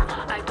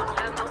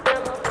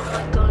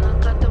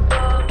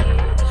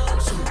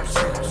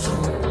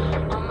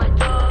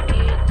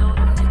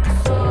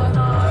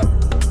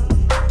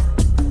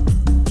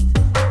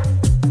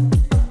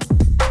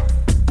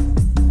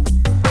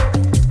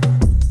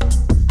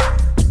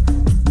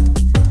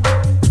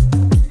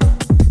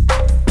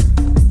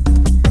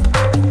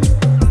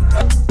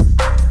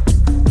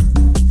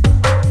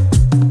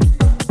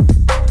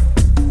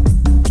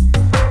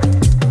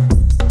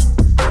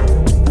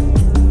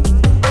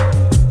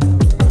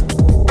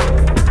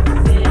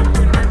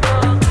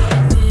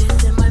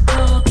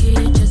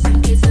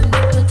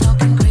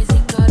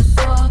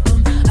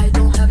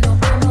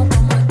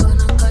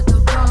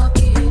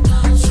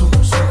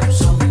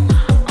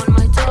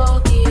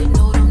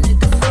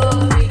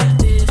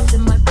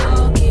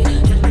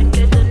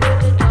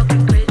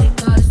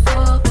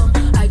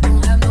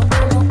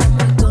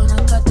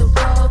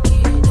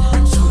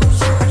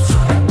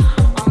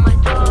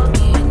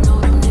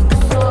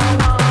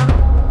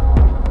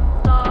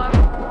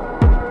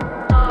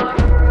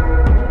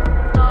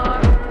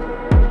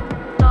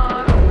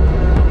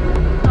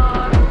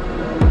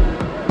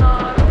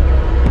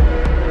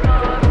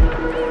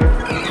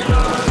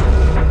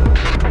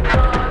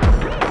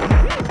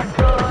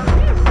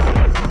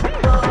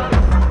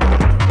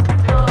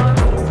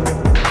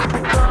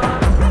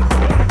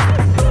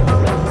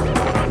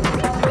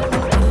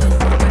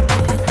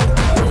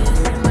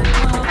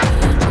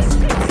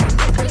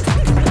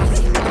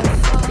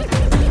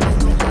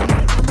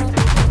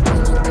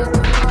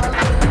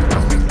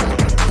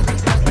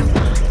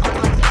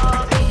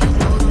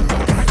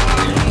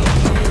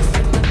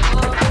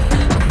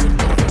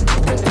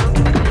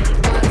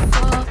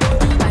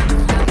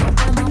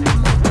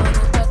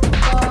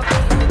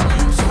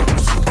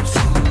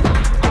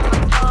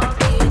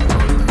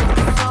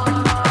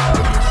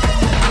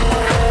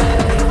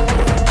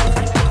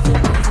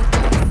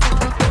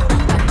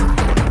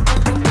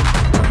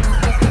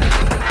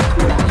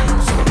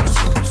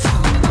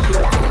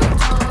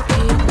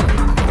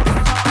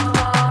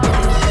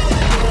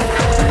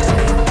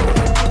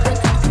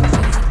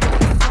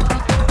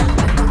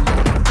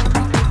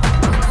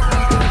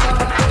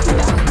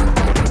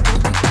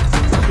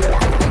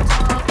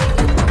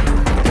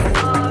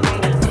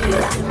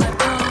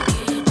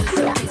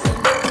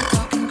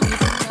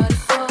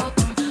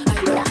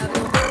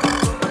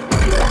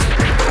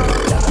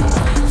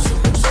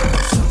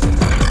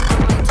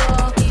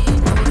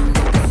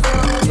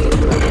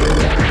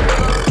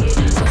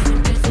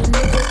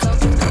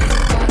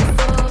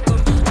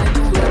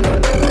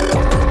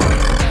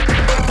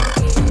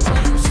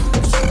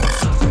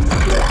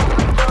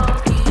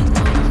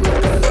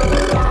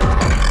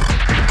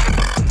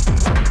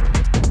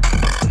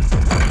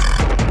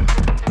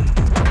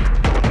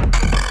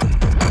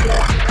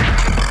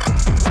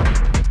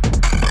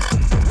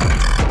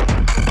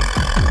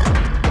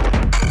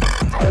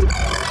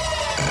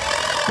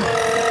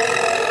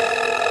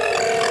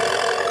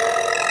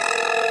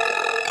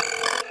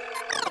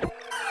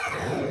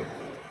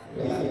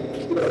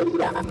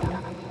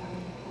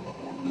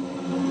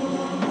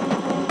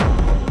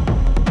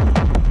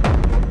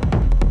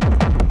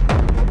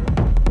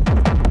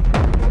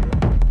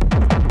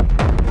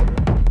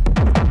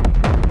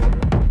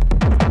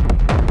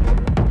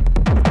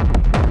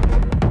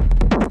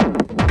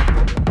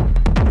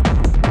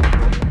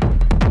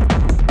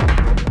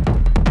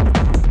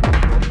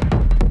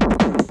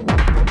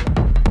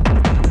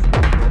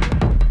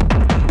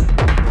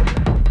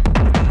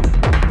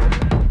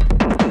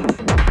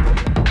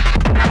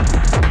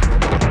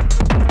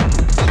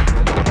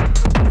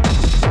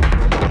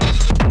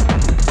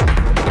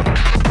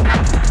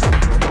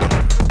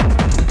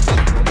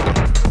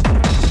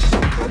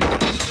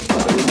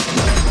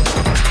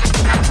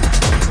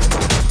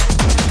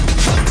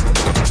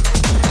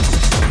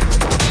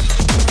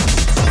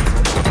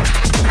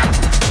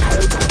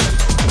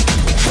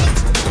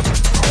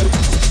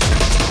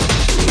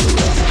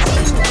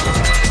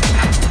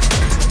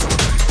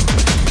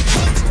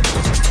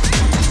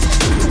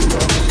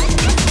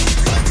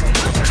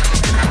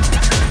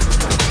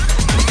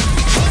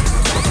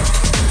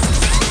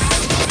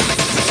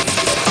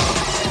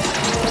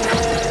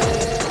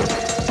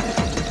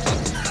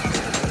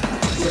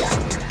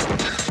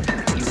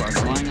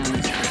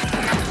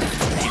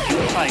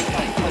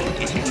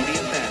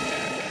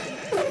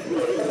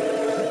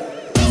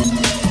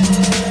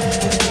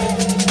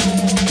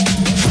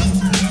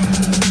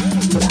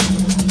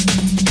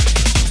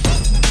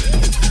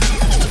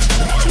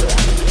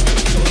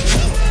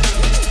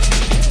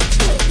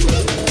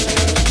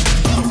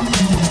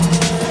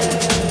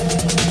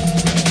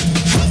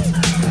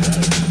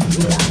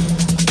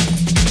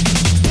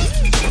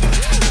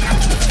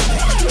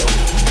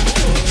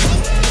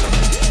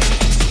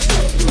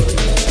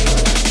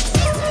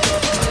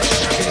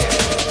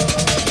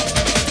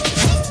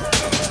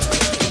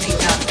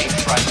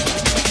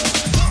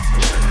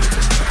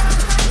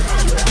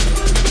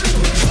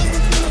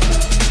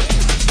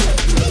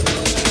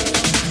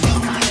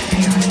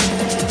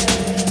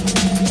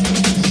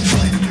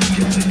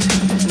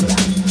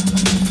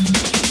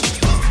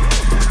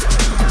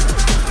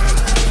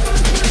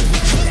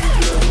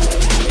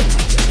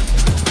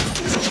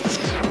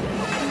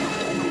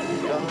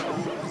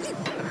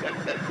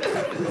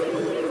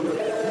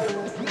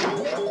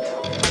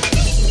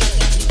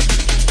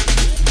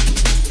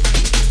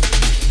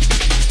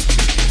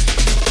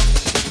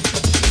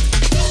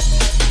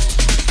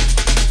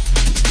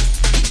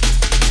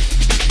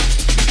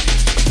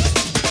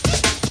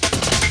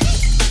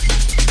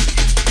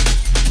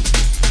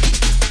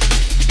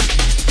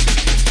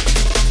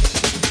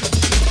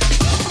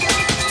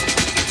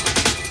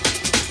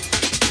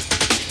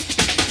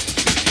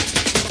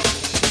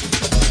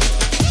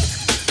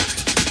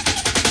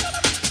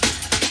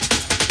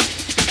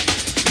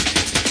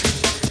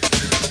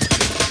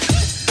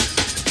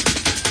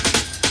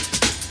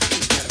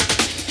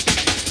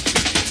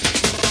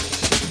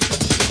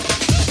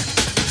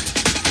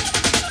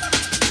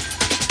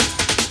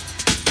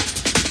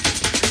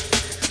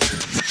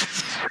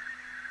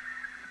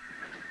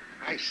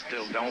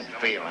 don't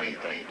feel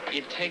anything.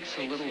 It takes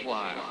a little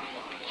while.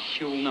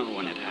 You'll know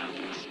when it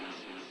happens.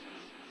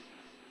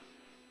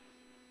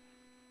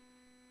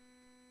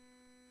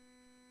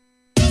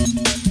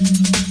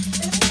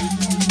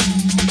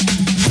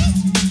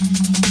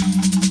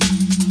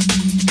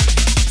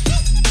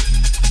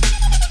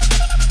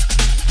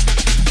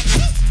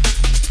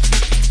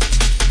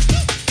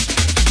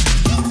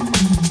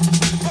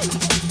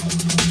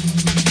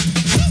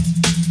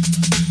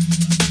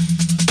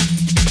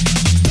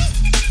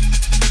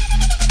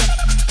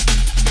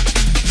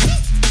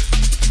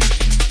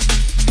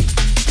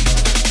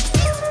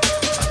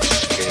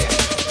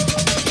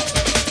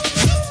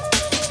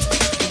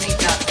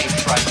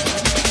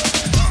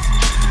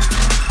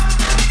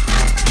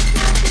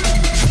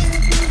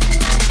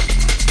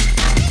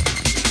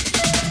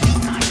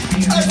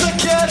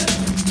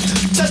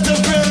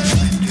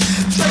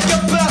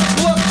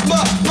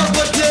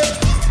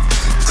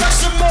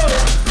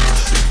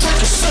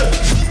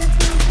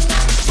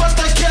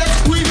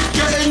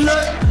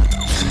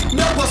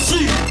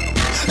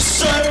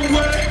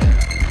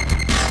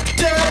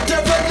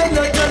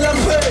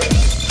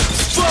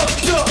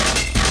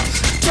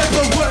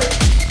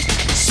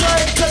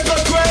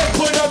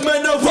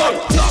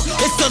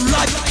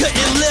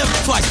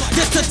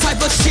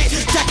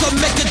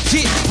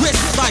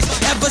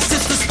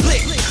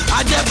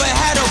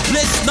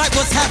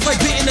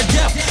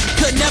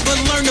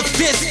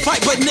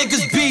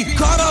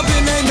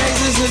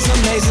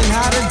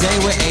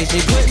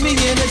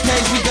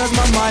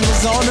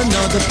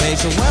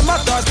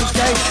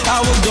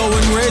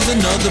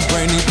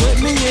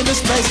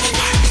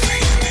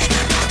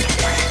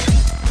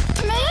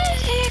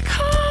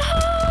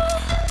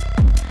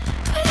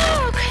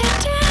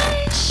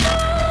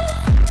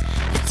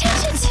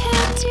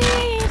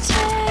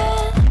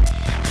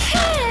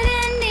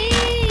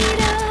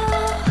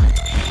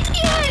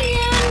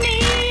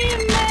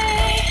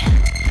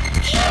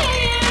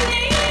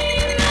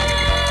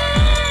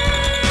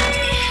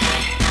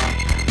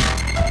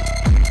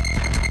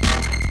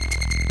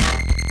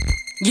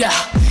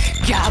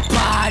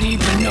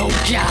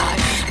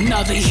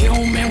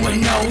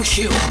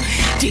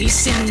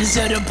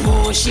 Of the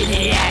bullshit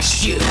they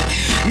asked you.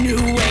 New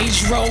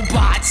age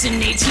robots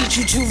and they teach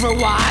you to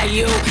rewire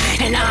you.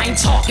 And I ain't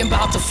talking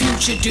about the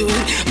future, dude.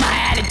 My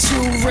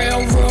attitude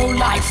real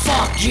like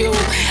fuck you.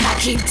 I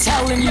keep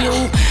telling you,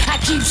 I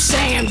keep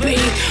saying B,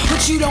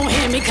 but you don't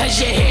hear me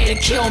cause you're here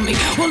to kill me.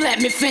 Well,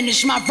 let me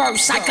finish my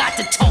verse. I got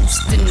the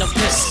toast and the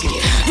biscuit.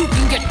 You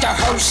can get the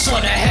hearse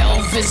or the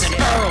hell visit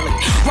early,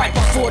 right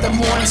before the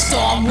morning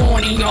star. I'm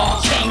warning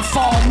y'all, can't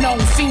fall, no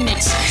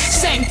phoenix.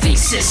 Same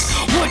thesis,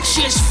 which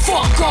is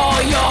fuck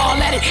all y'all.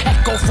 Let it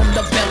echo from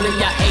the belly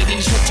of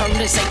Hades. Return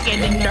to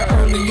Satan in the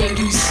early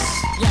 80s.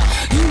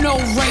 You know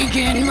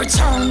Reagan,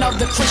 return of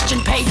the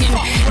Christian pagan.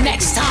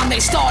 Next time they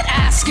start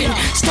asking,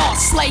 start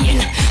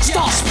slaying,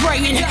 start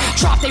spraying,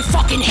 drop they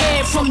fucking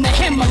head from the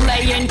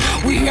Himalayan.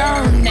 We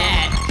earn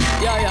that.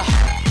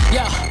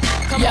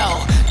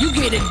 Yo, you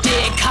get a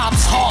dead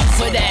cop's heart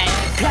for that.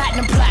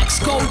 Platinum plaques,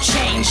 gold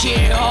chains,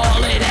 yeah, all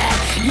of that.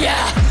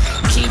 Yeah,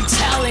 keep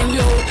telling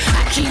you,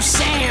 I keep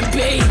saying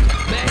B.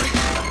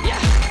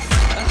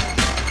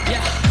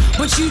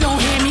 But you don't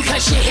hear me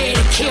cause you're here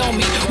to kill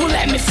me. Well,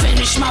 let me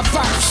finish my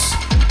verse.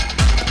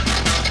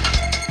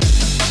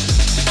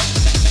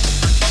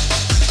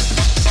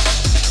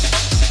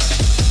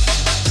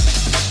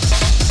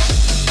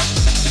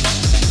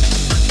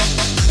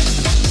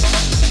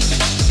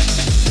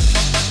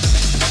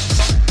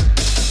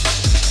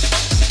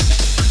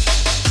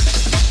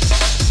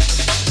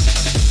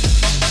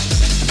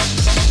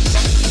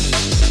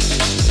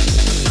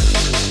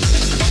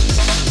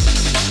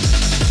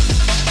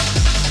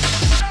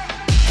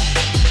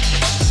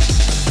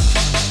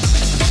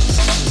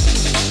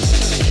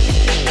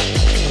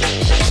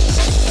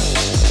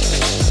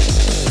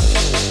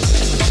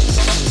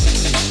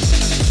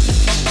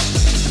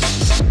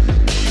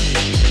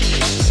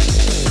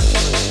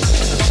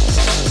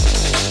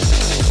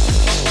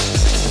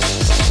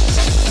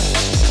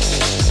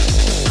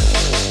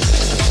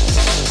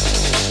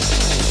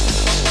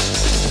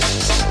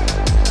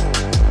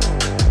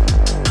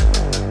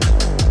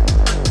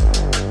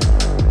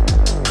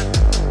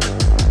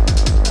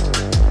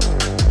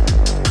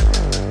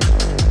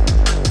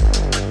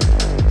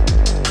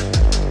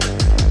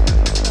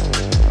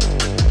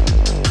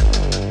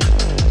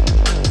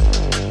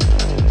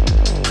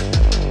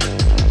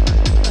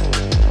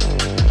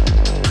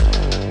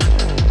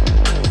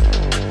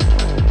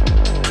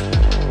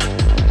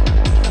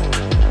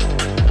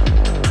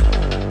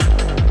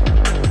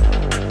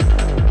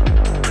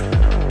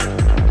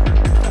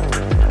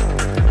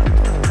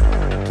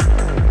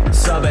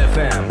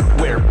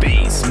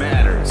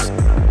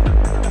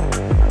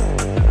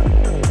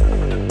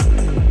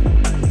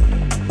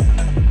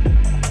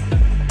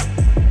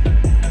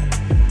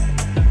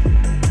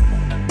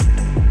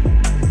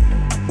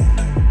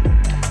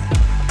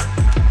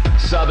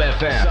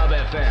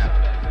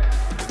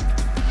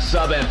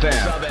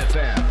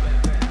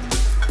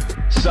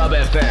 Sub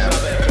FM.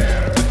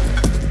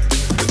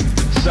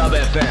 Sub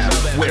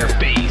FM, where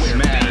bass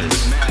matters.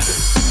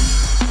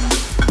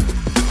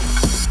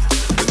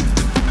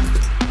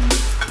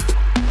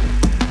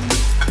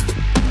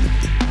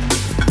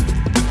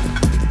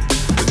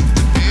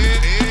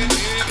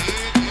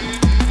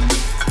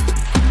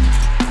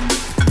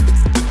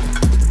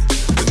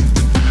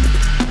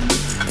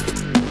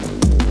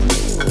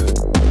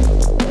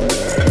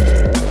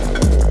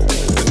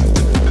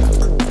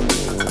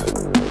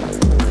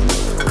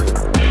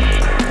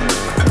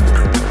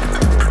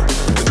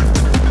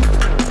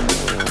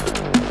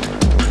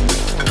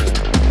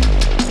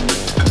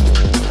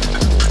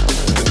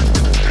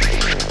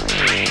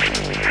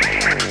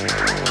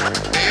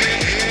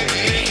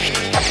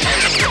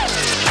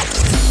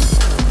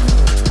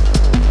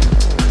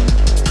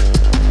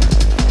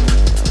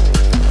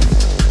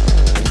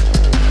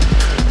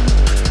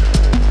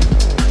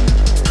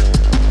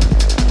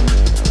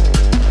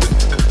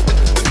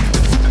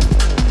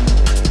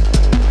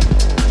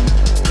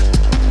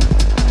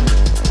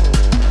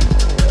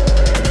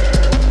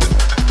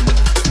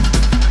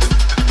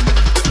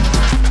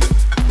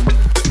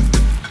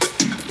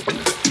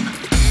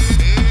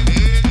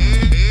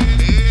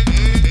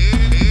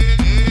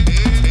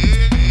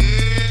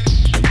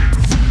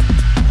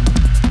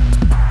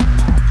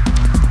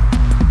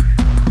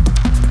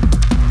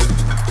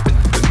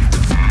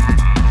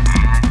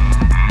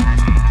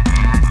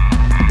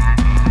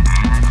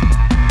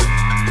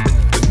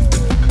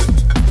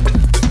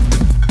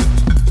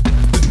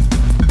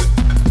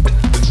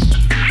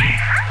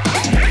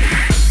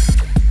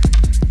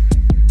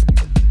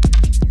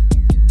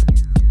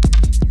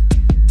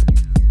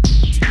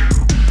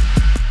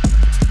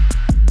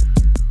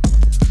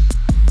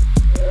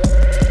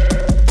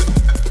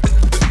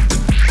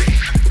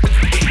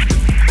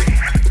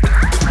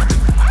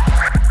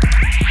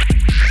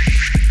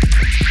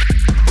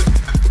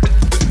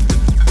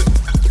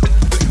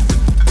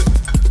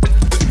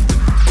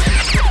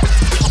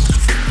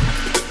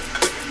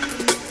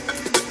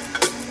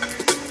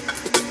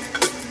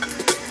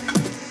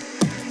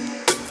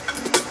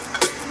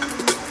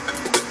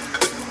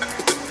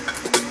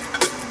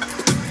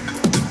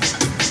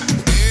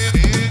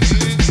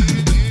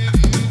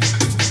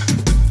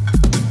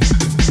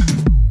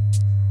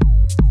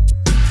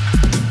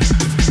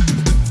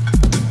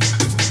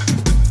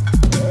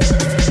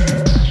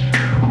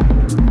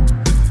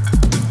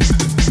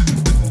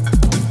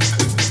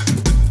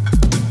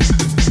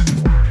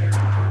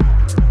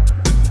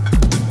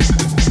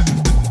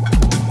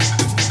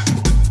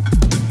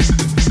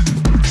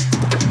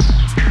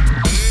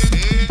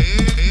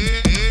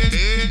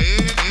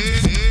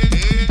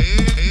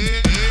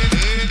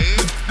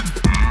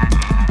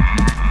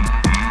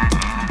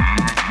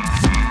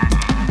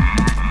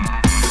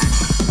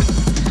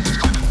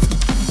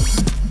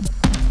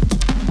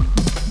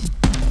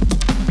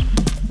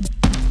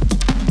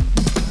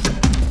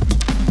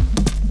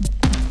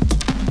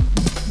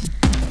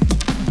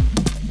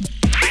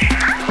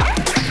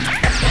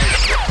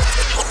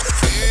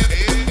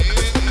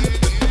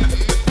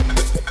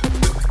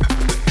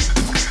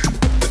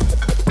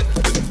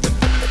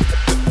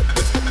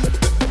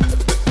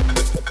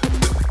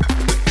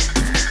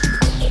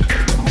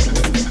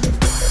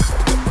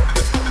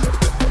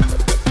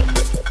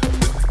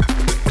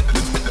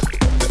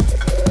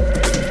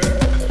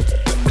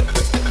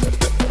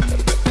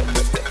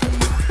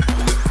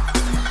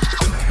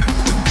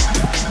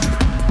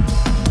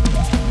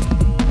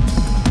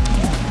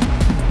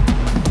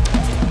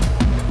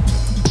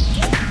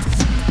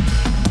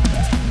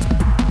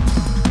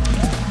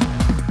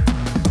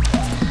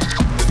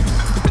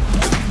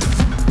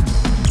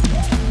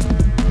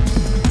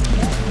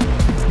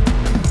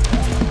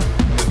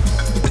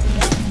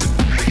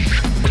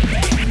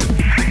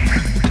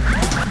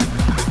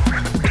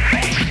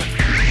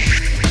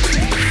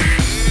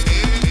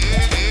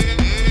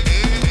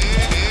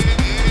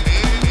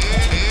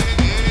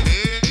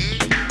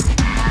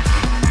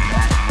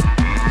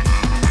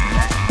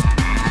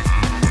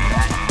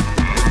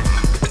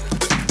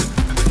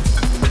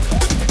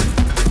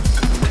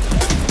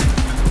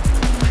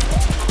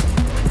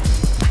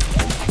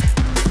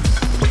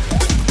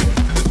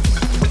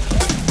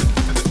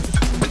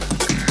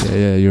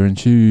 Yeah, you're in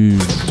tune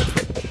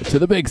to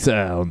the big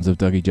sounds of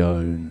Dougie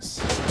Jones.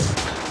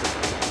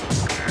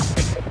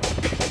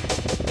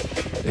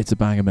 It's a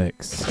banger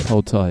mix.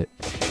 Hold tight.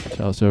 Shout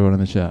out to everyone in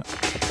the chat.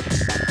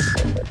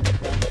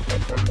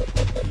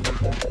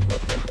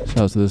 Shout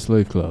out to the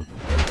Sleuth Club.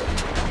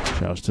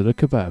 Shout out to the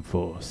Kebab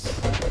Force.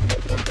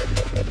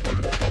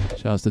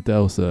 Shout out to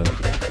Delsa.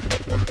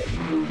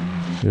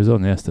 She was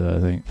on yesterday, I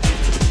think.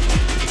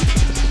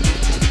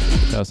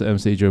 Shout out to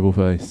MC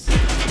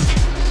Dribbleface.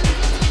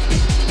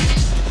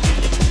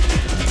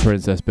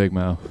 Princess Big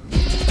Mouth.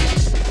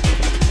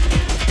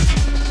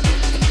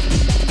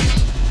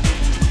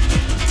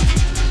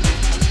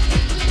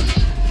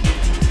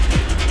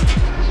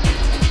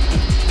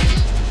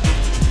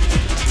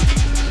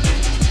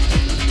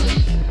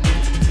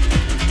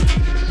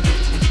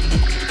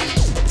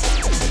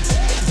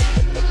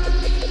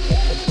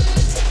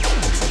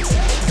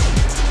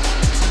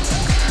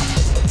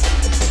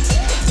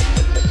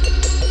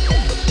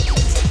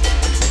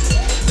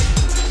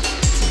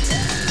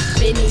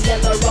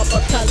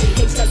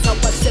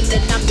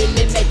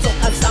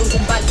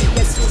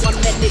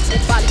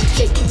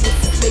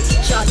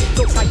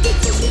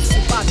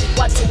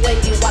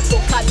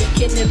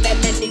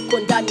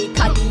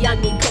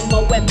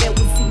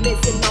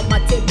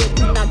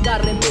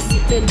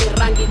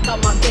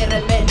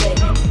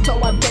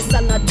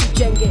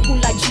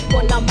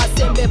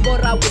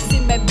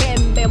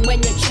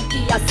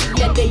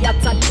 ya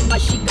talima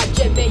shika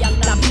jembe ya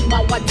napima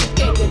watu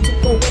kenge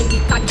tuko wengi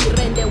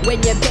kakirende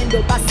wenye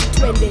pendo basi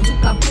twende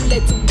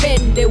tukakule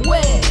tupende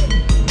we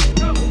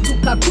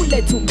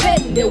tukakule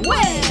tupende we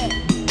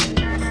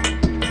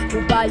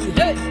kubali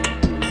hey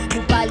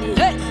kubali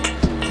hey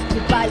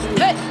kubali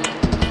hey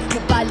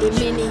kubali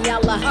mini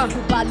yala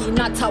kubali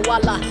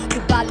natawala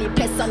kubali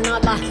pesa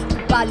nala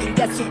kubali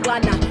Yesu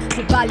Bwana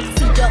kubali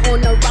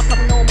sijaona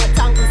rap noma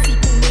tangu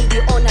siku mingi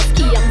ona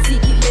skia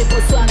mziki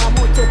lebo sana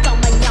moto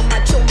kama nyama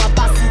choma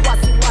basi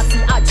wasi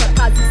acha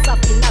kazi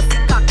safi na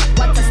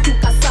sikaka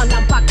watastuka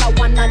sana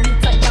mpaka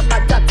wananita ya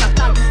madata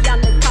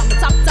kaliane kama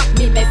tap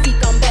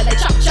nimefika mbele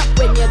chap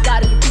kwenye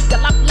gari piga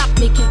lap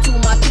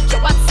nikituma picha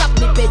WhatsApp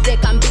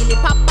nipedeka mbili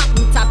pap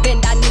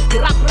nitapenda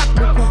nikirap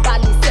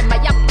kubali sema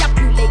yap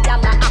yule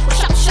yala ako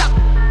shap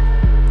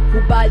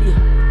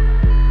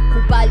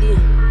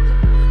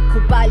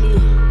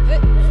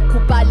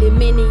kubali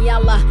mini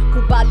yala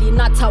kubali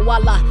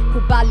natawala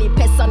kubali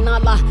pesa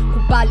nala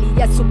kubali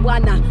Yesu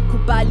Bwana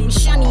kubali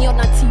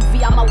ushaniona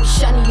TV ama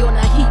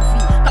ushaniona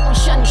hivi kama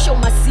ushani show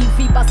my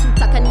CV basi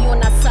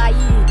utakaniona sahi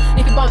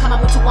nikibonga kama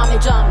mtu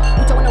wamejam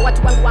utaona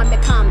watu wangu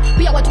wamekam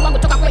pia watu wangu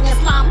toka kwenye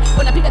slum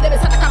wanapiga debe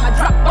sana kama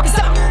drop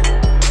wakisema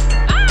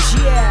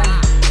yeah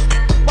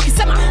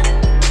wakisema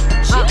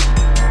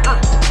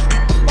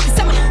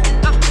wakisema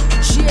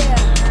yeah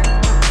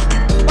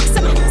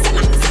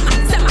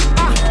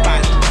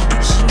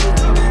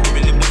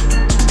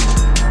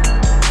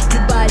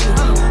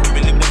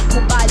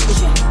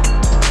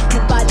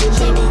kubali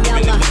mini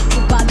yala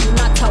kubali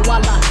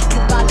natawala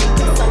kubali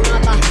pesa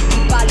nala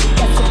kubali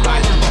Yesu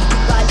Bwana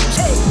kubali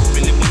hey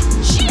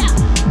yeah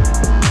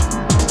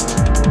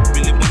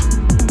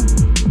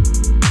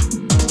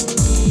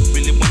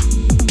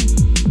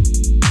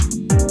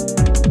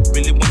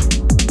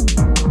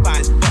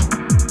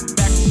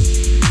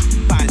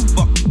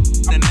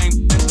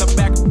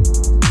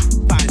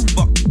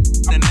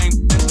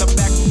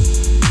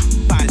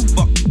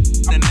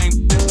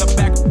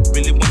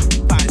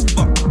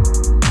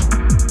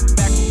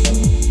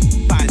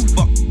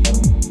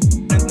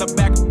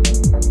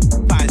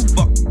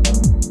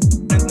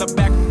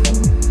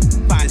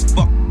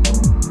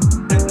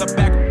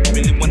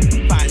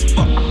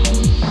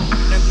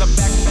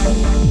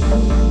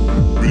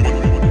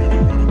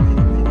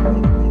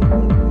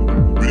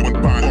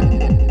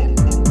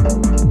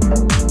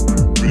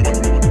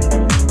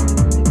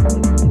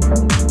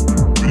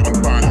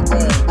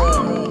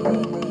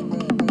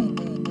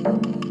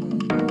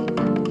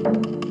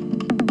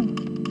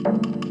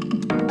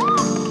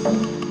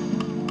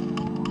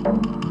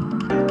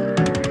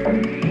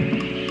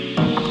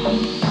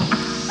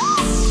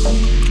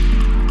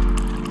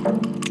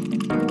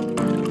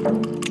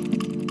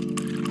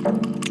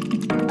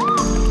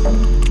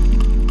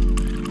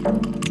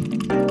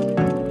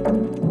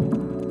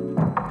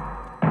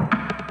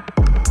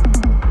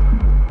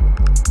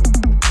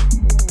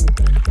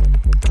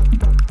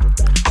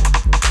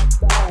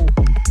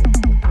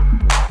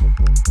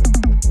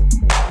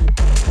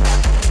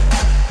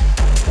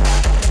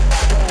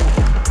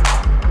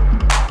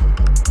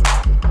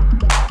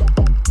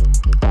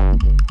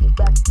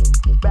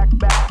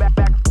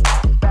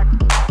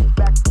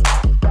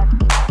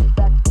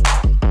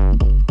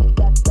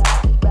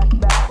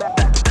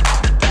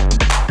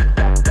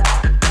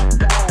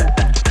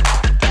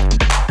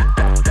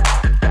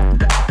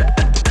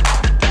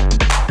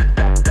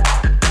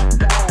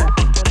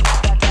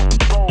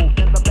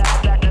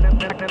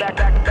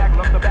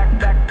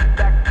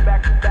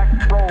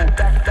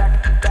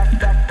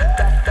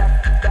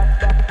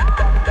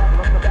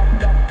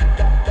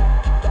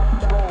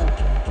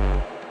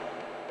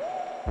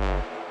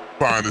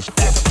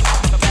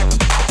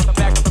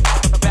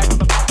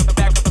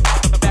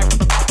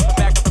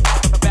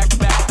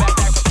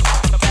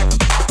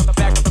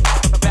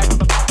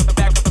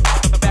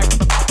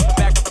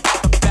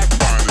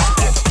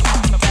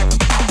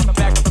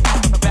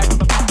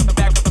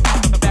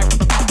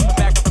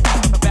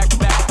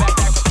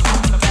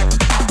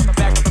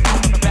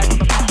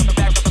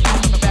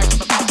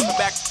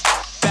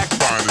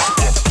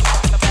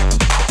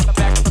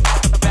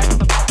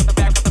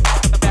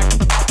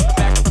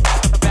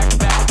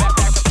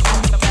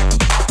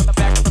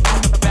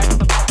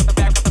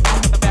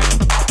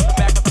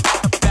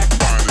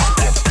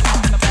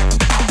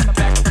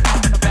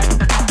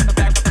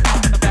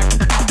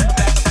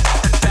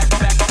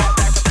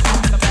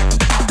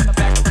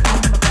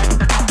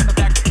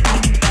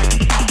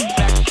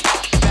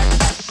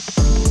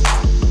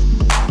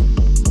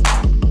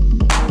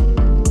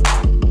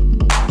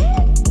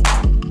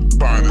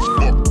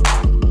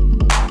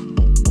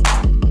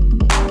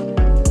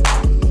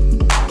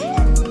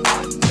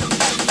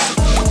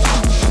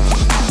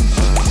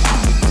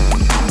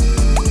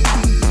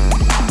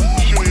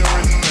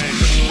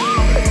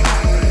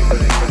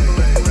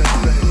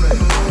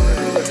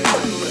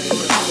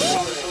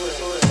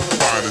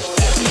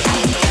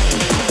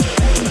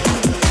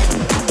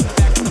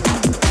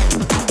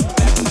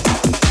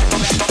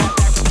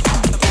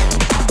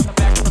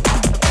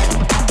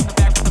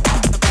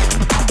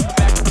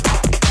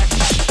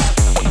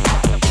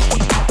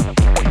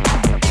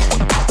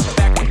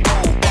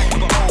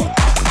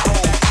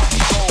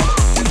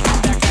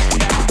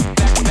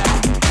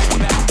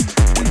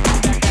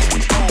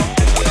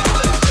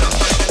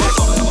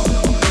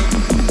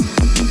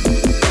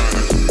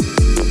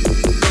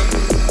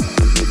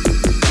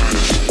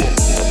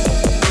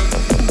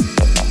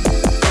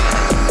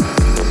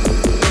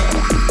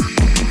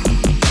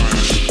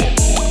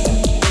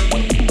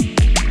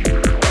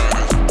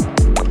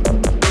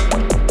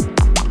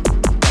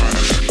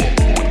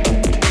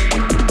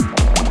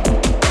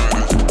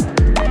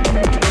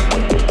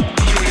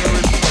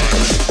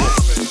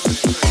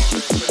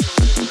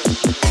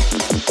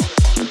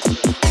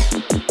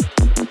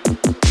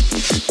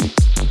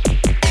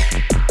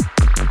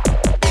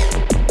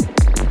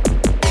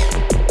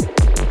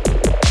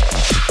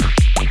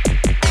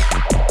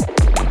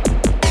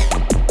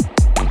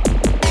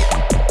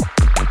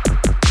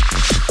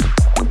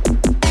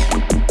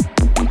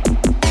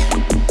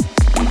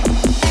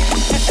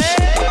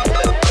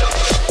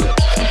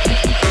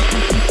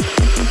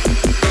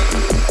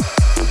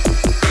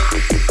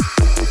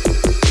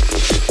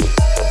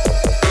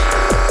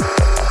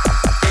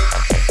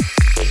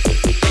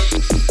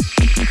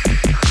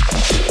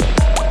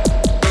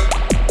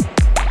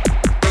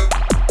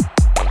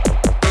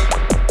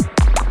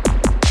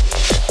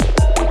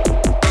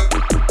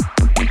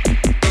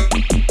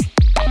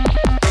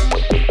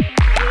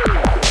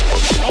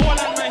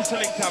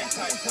Show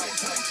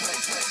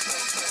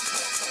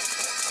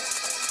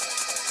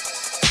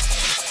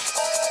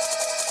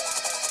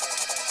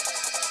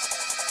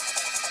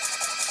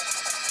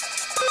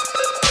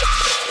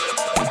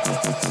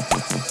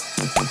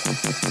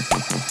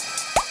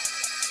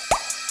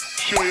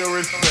your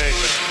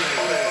respect.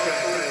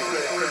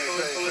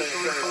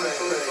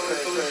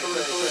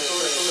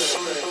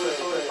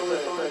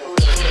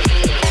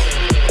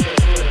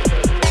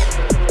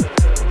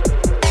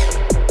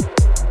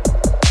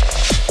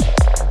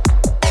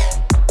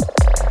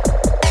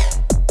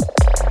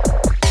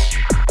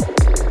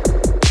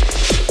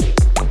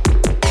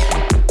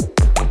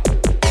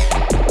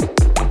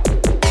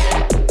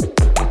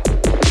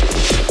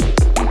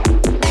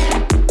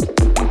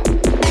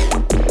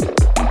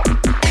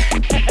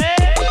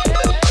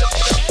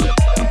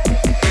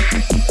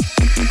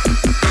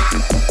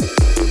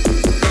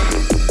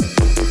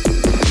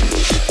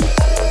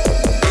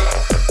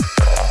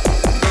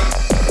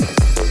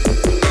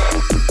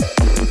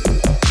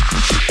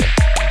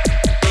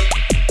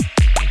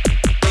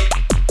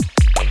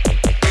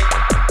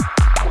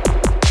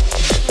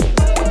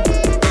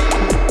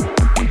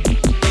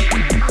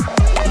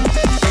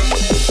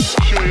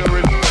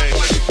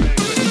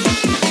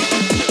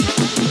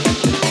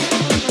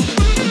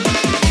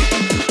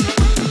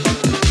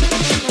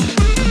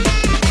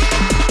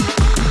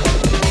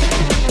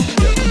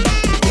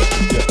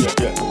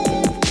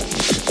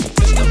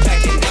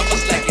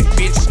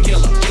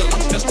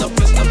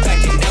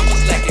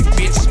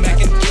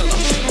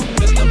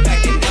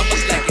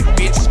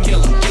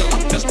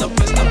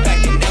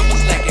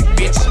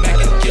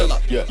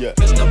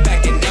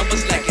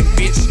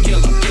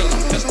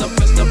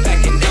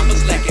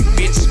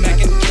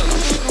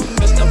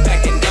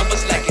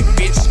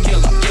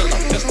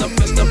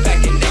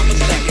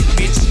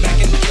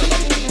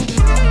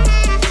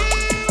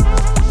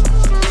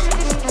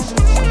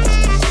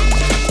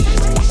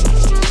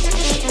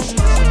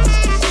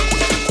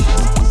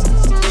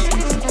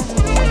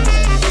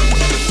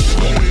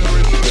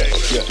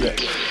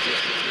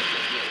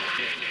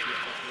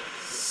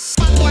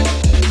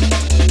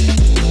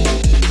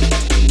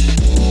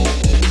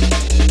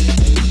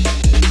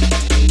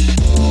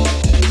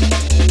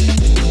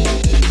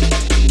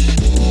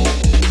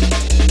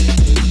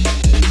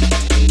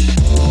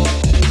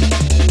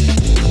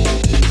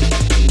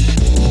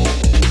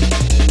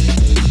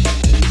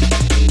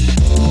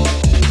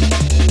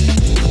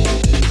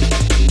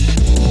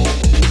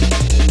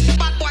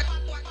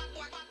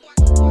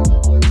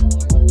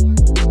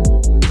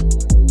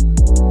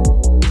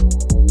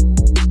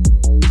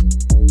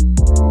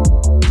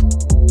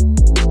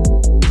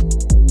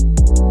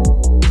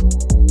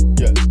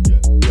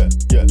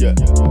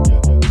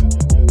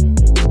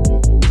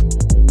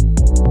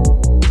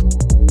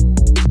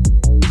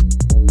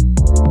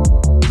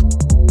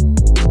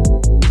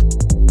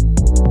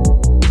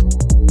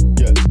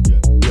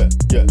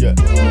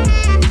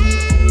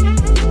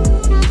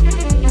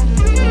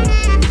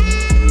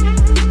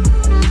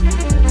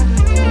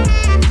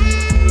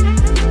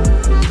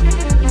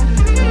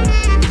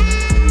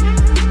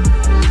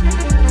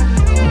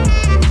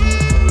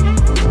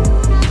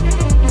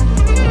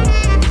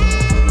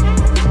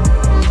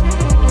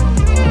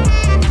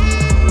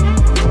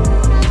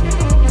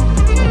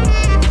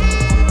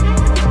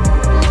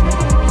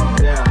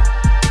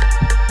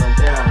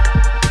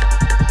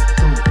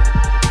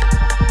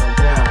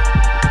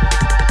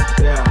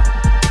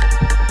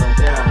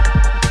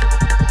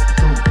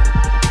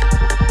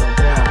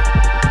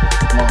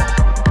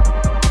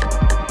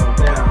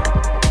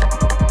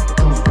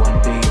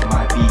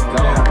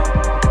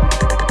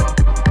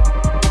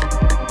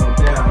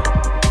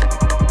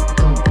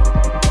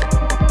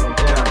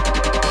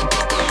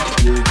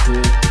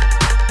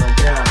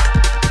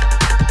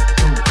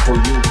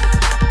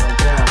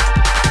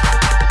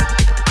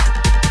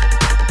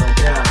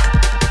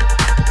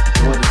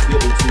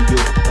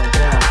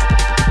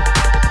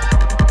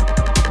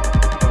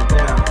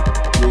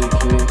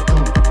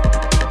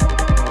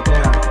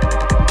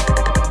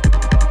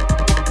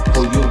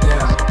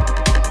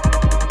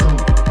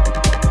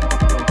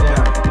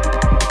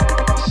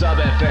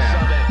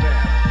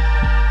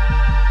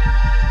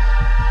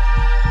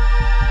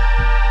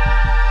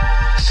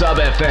 Sub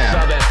FM.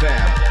 Sub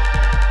FM.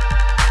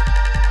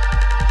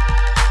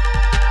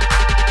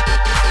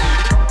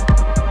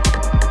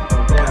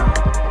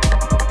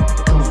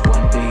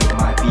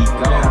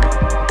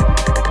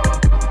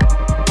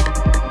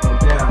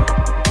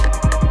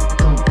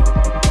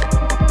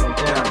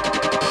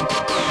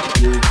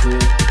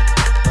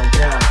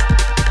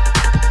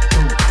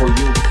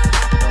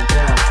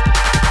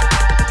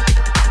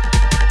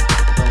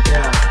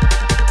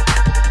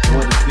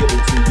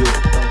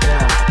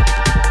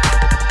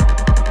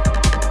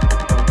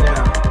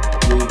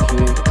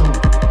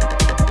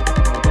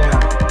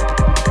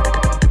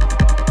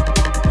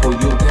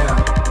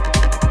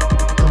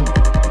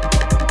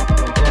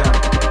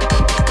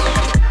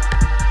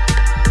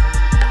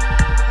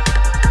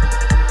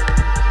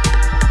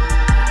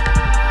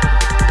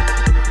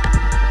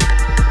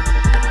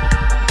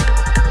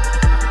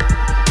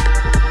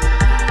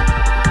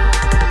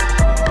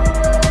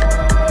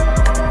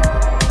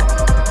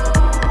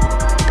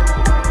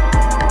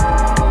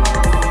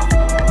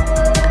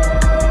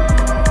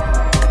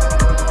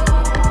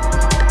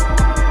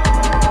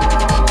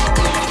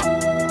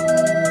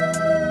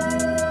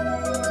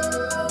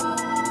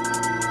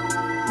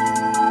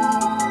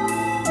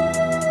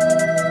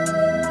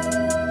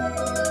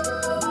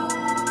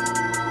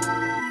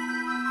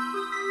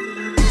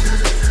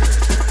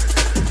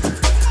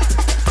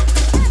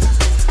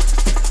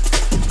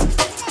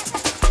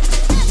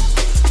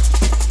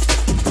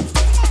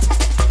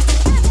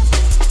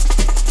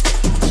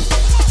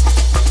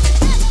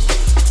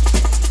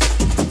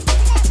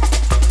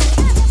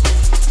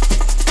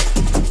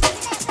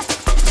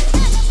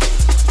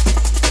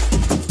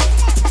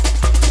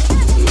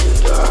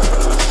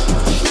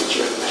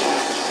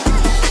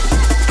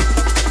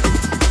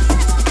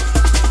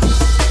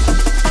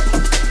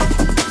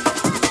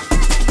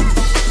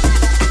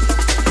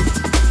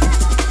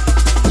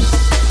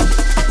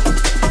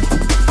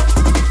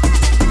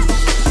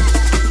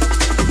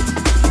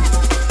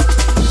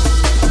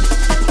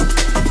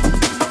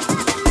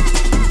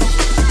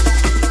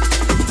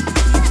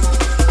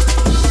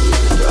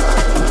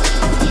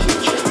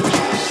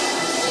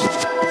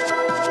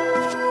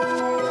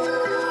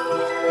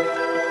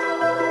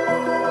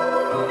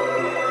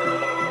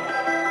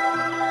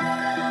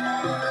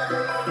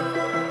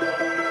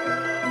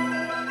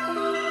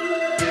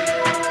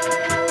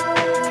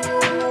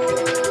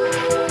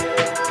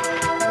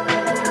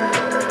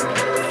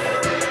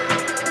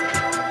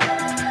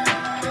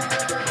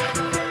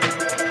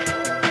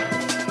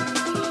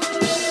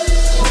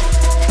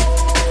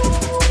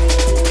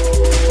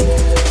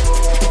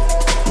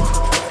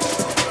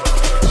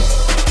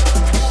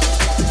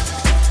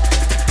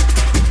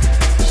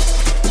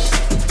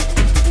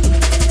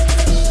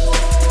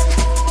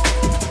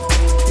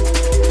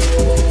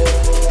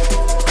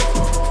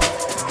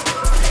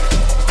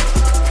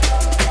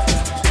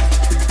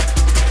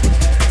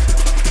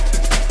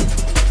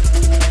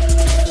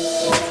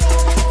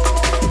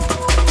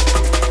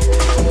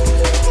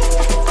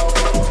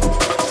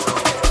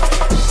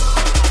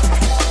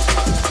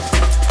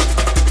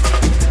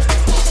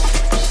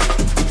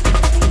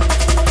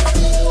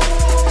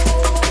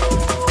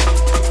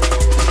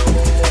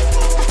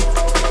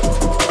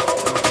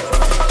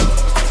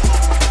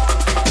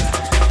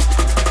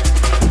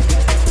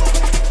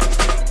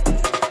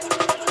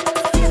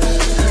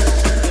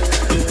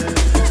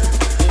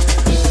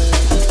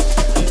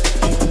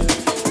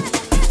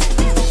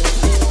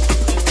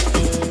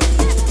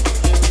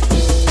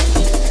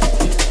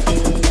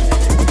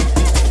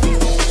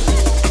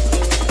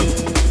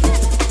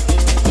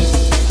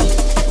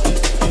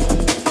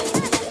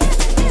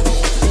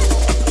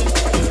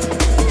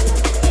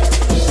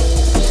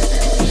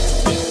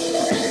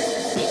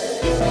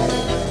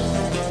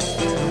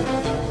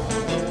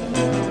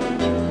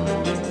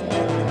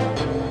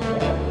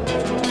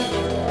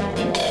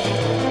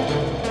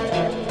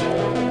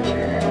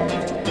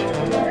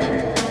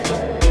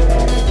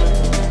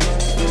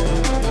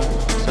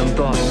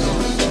 thoughts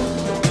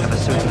have a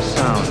certain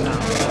sound.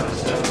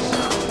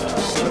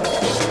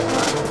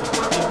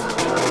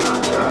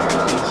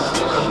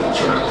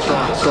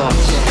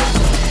 Thoughts.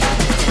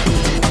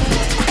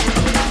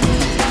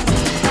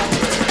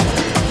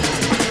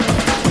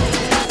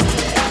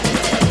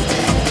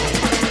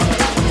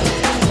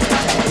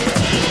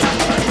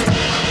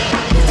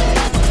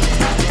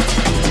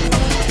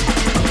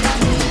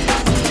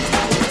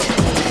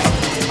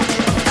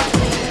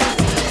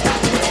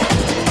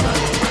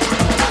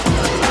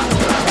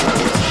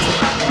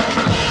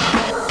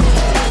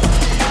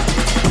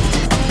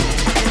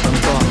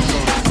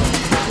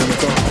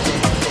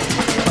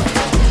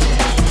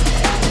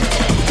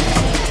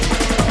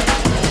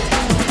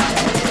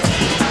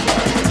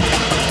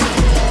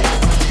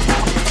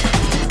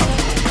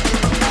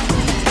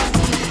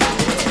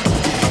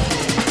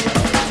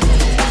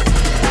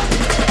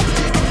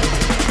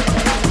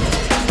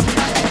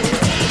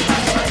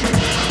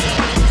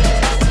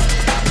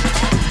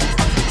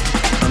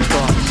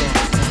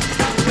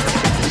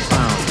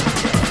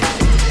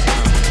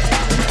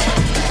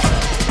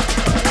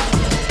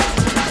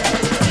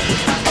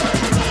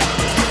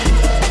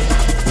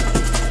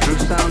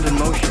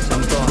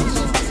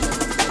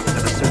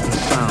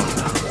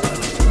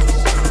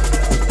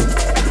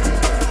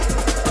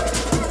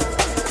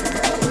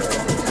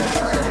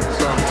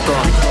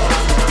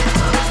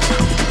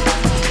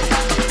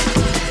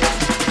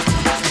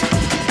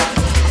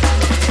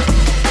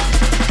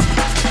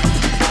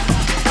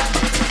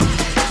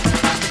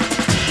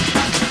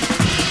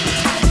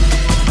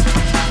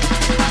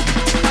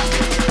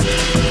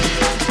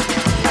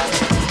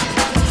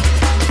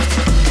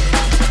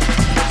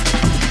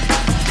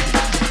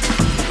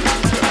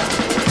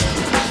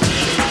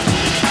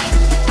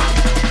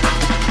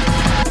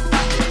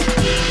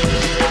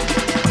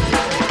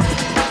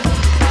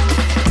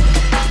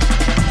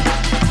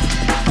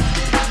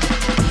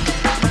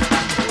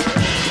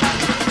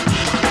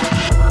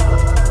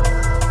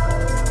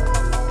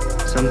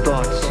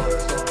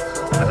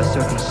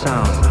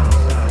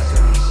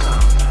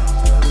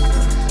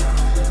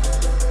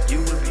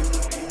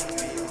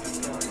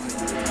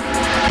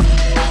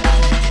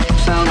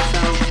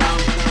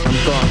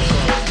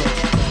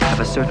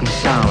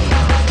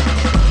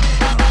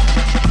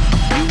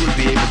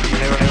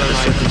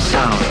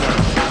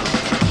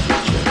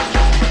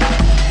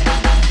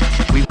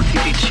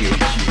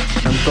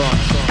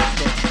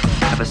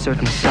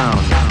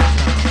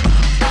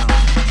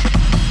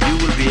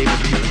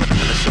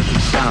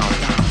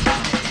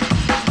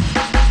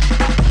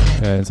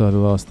 Inside the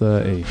last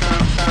 30.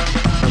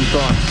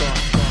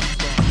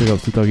 Big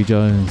ups to Dougie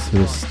Jones for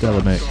the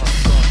stellar mix.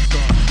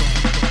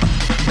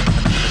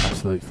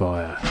 Absolute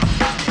fire.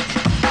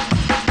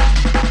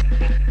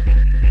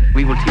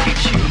 We will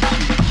teach you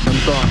some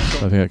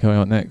thoughts. I think coming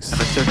up next,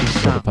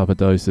 the Papa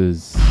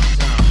Doses.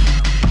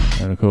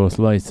 And of course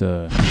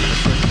later,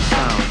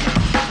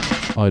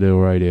 Ideal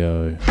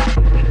Radio.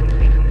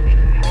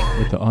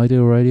 With the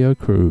Ideal Radio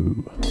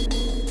crew.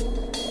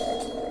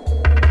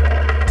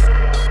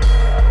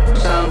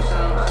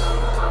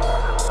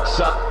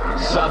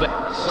 Sub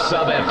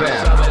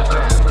FM.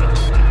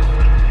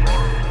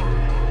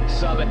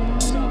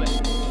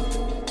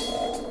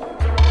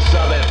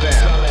 Sub FM.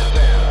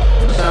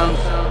 Sound.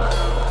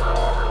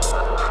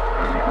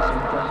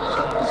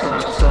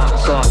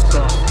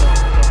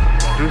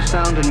 Through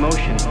sound and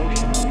motion.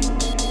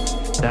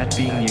 That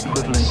being the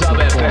equivalent Sub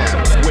of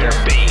FM, where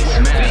bass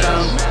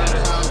matters.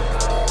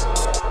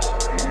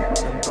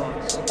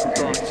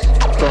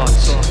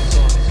 Thoughts.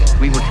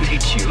 We will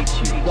teach you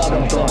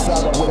some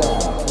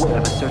thoughts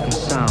have a certain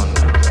sound.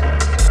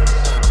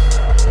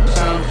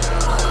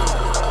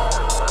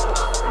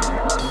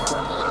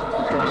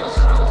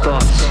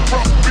 Thoughts.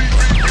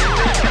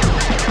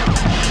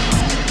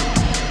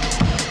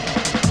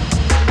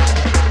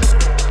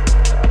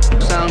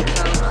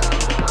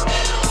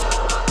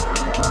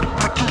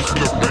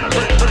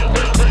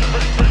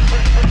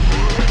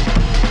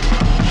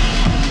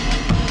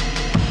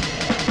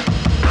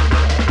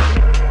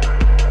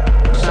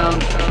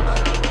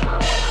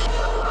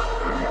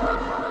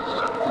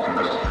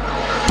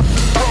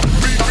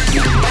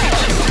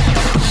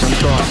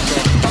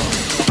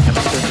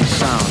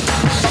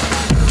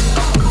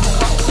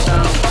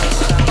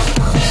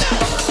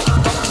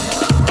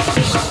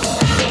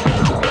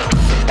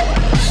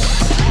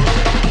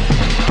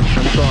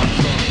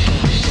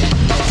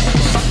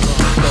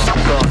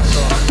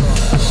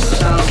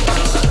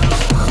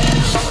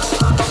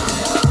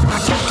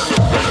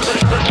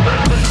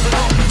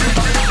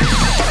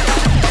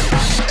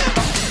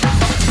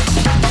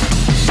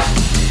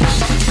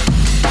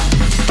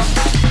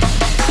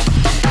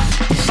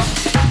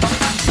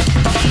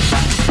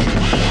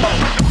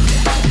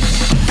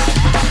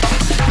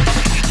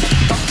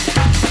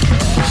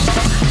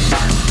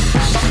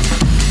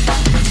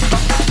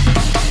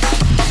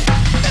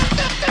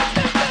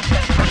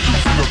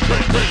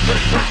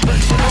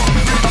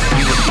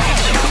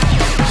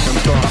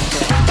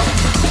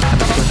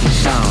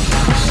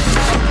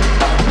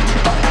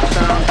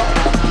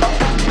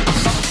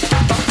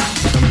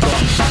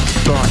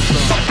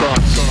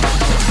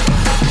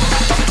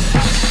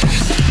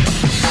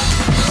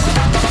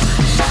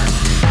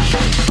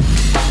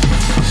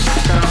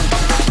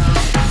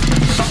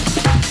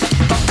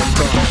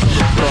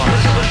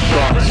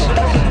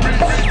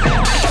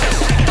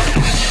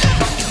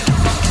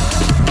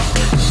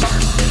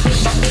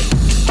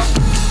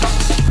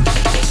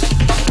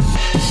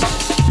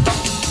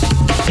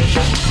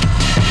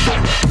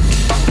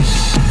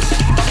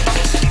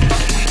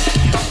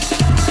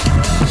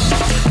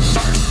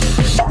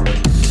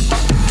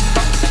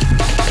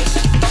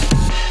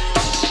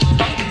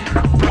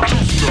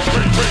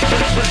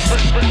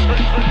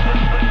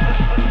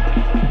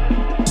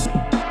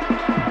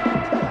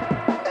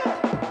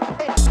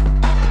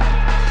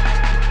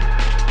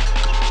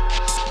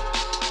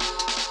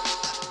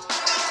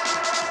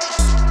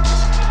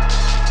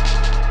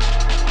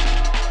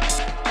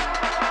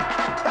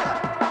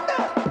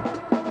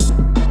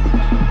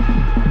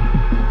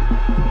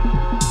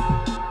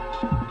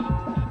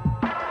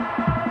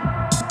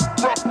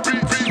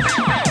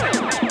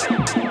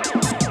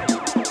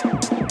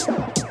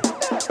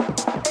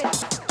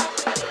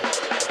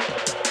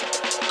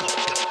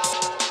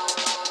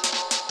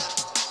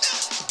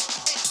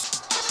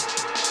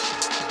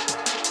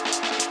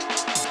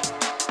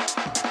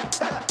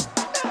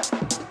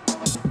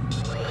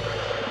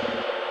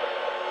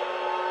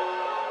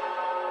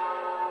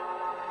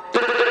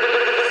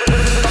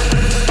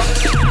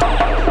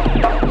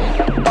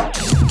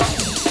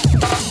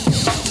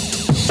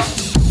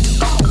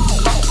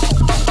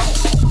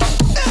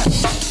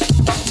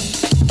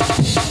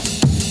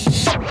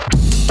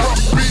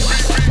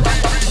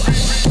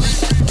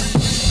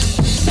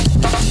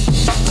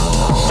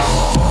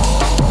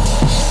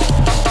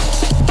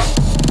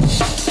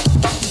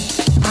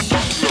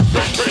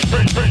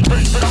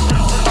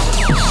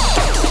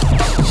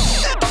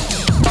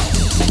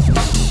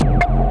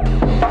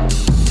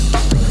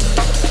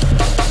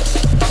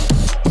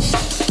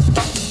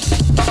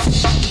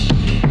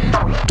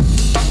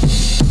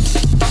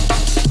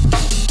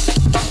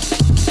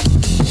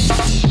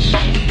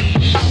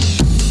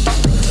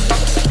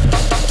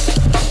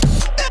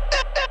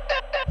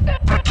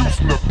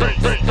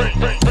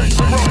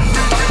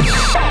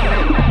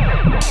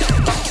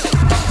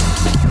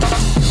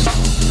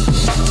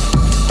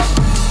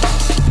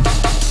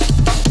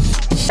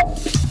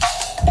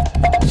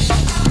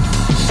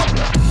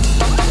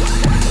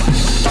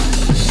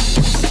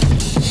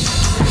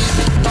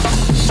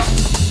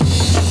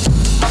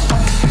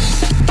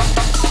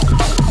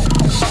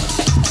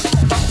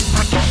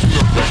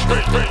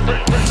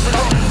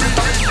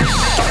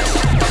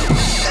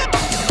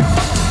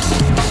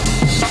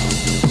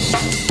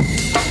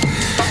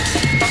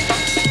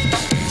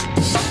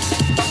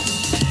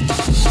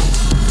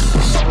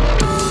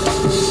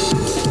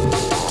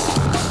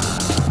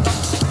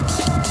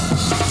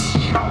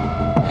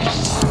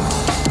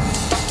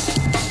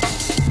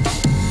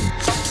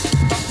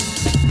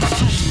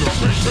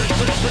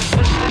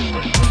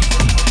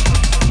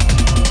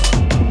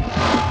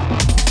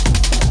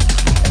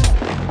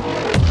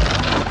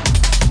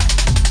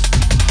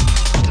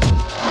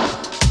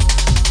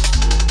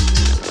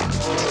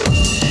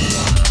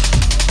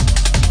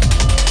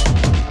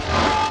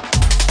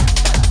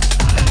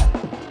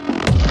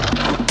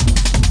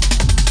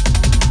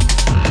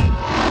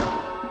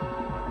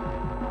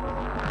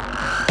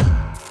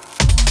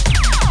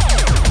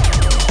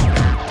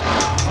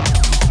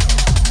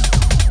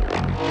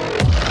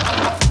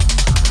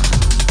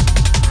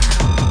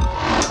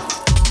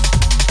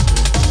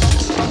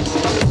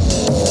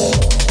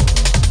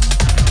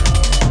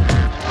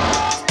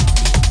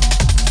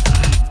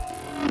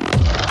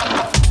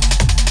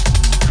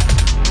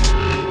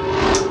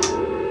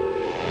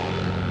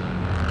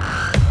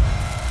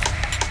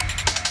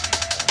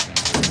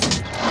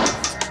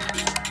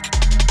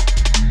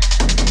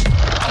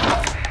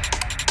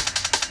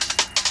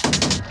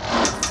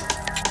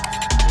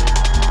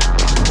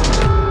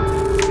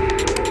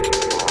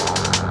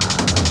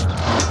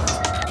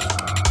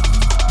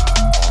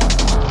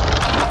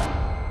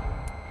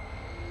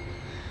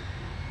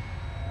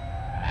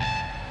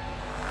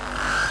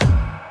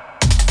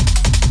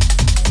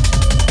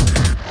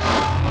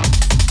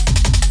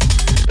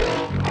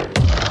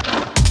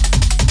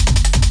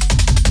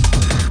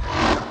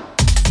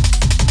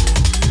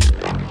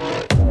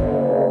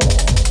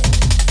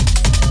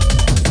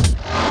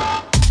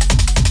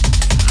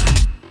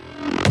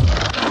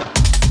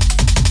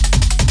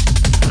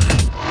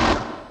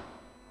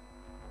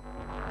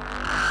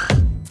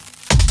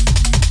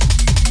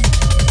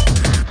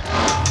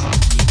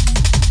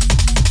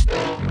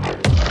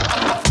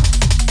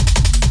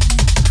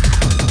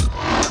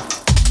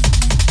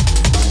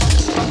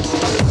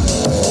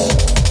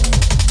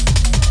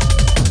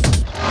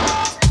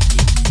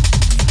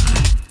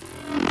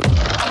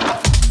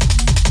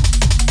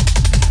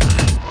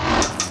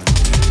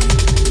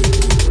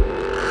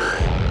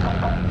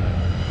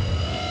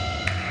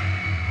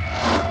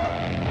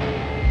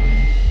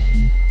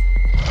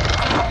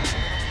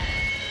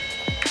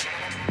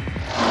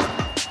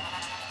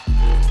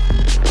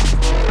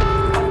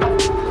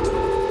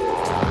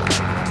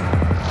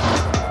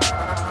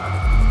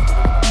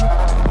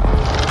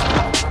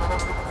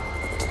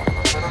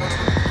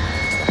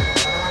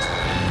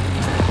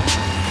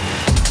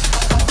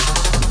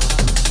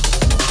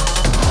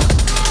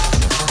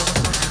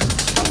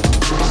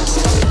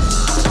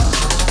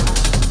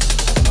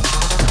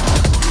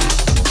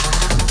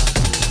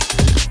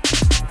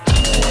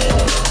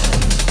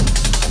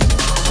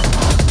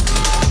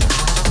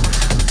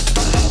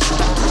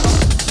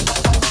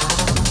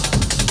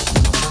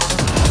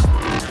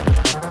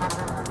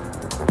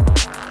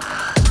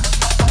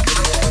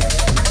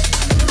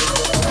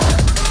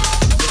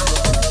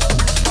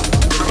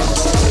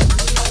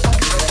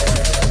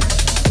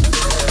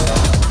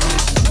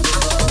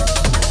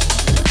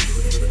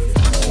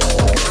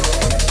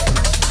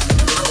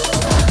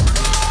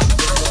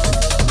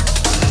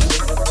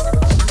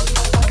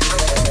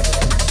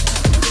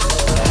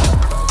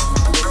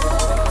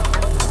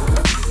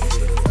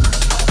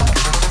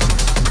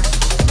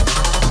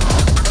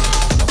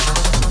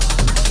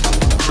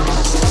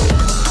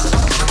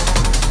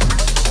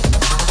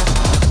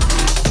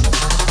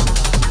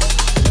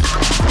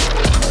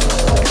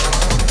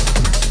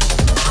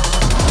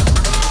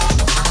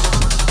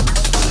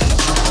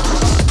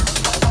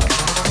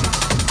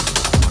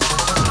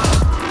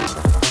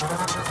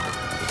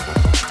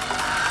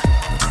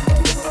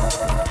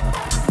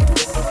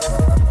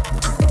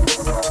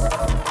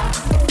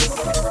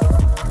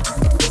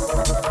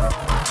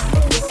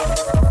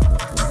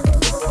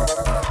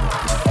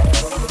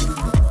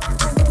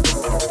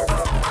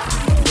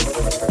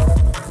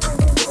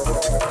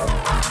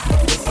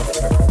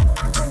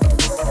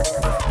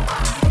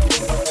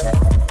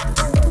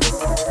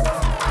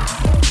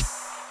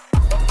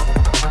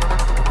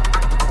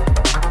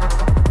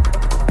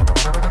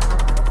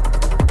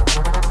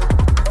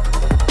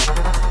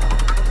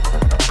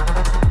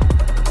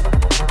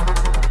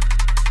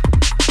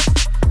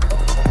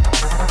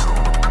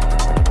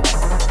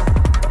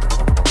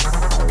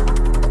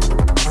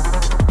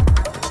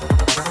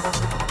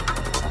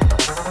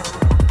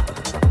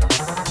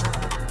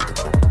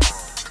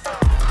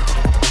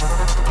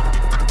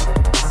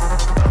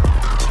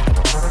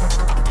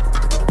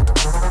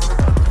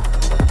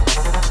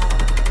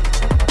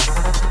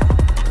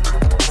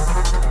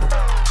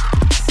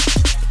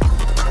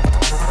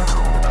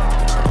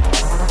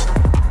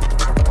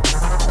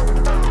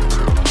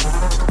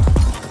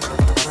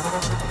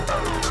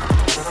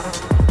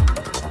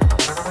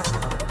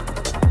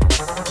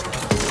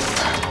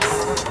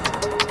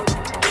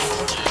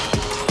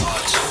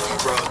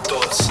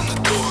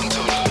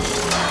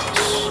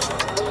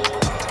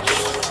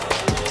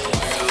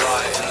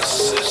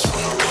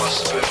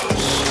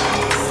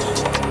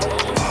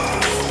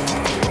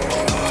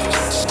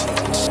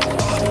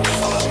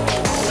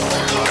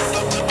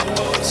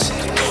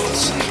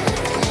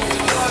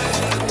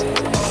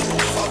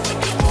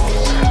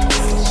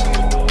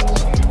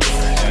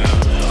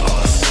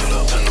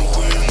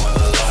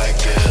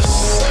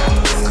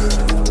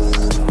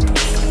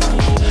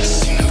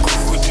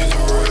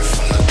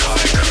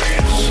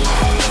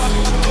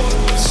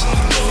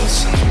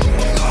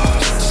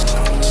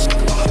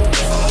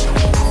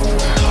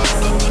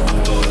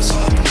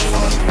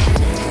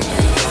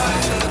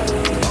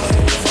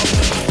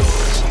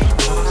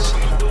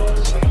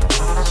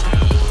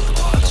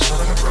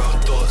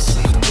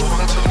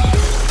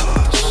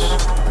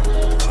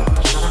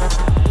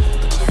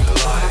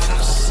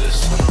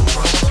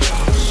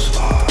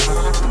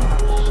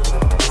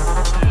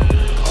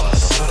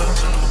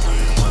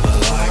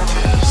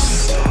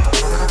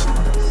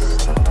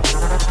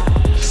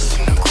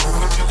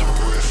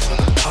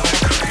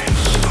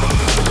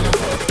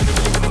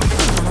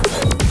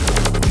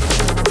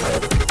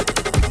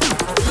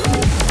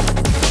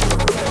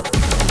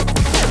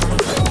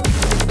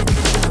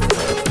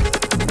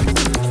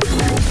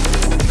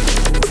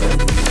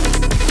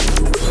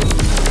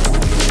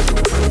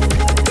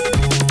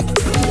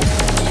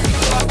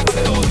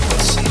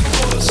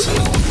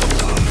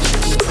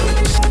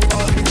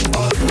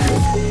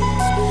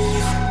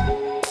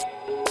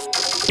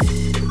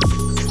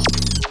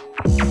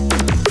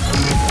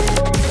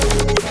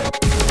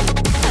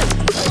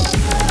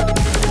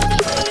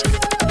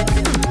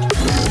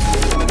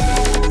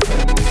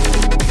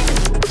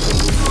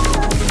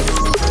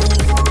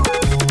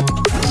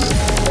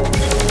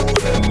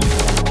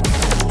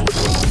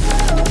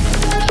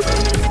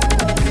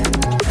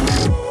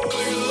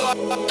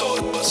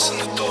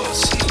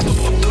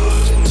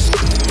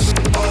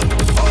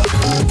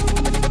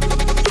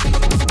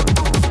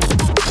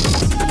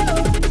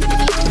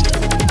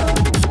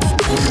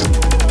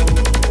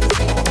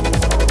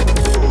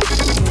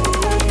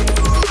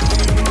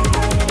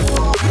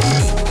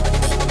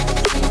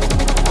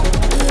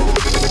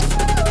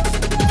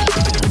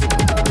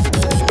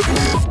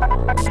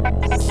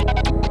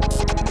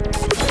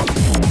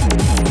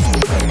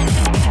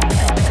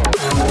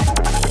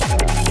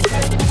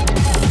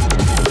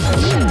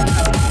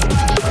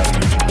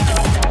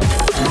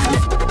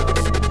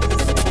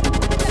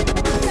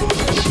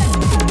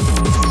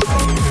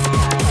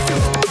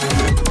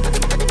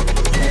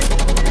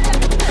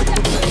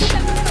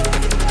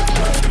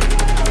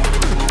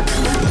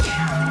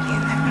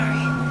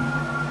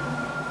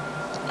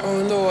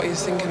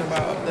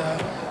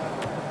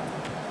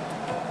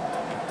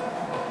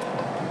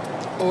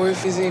 Or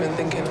if he's even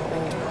thinking,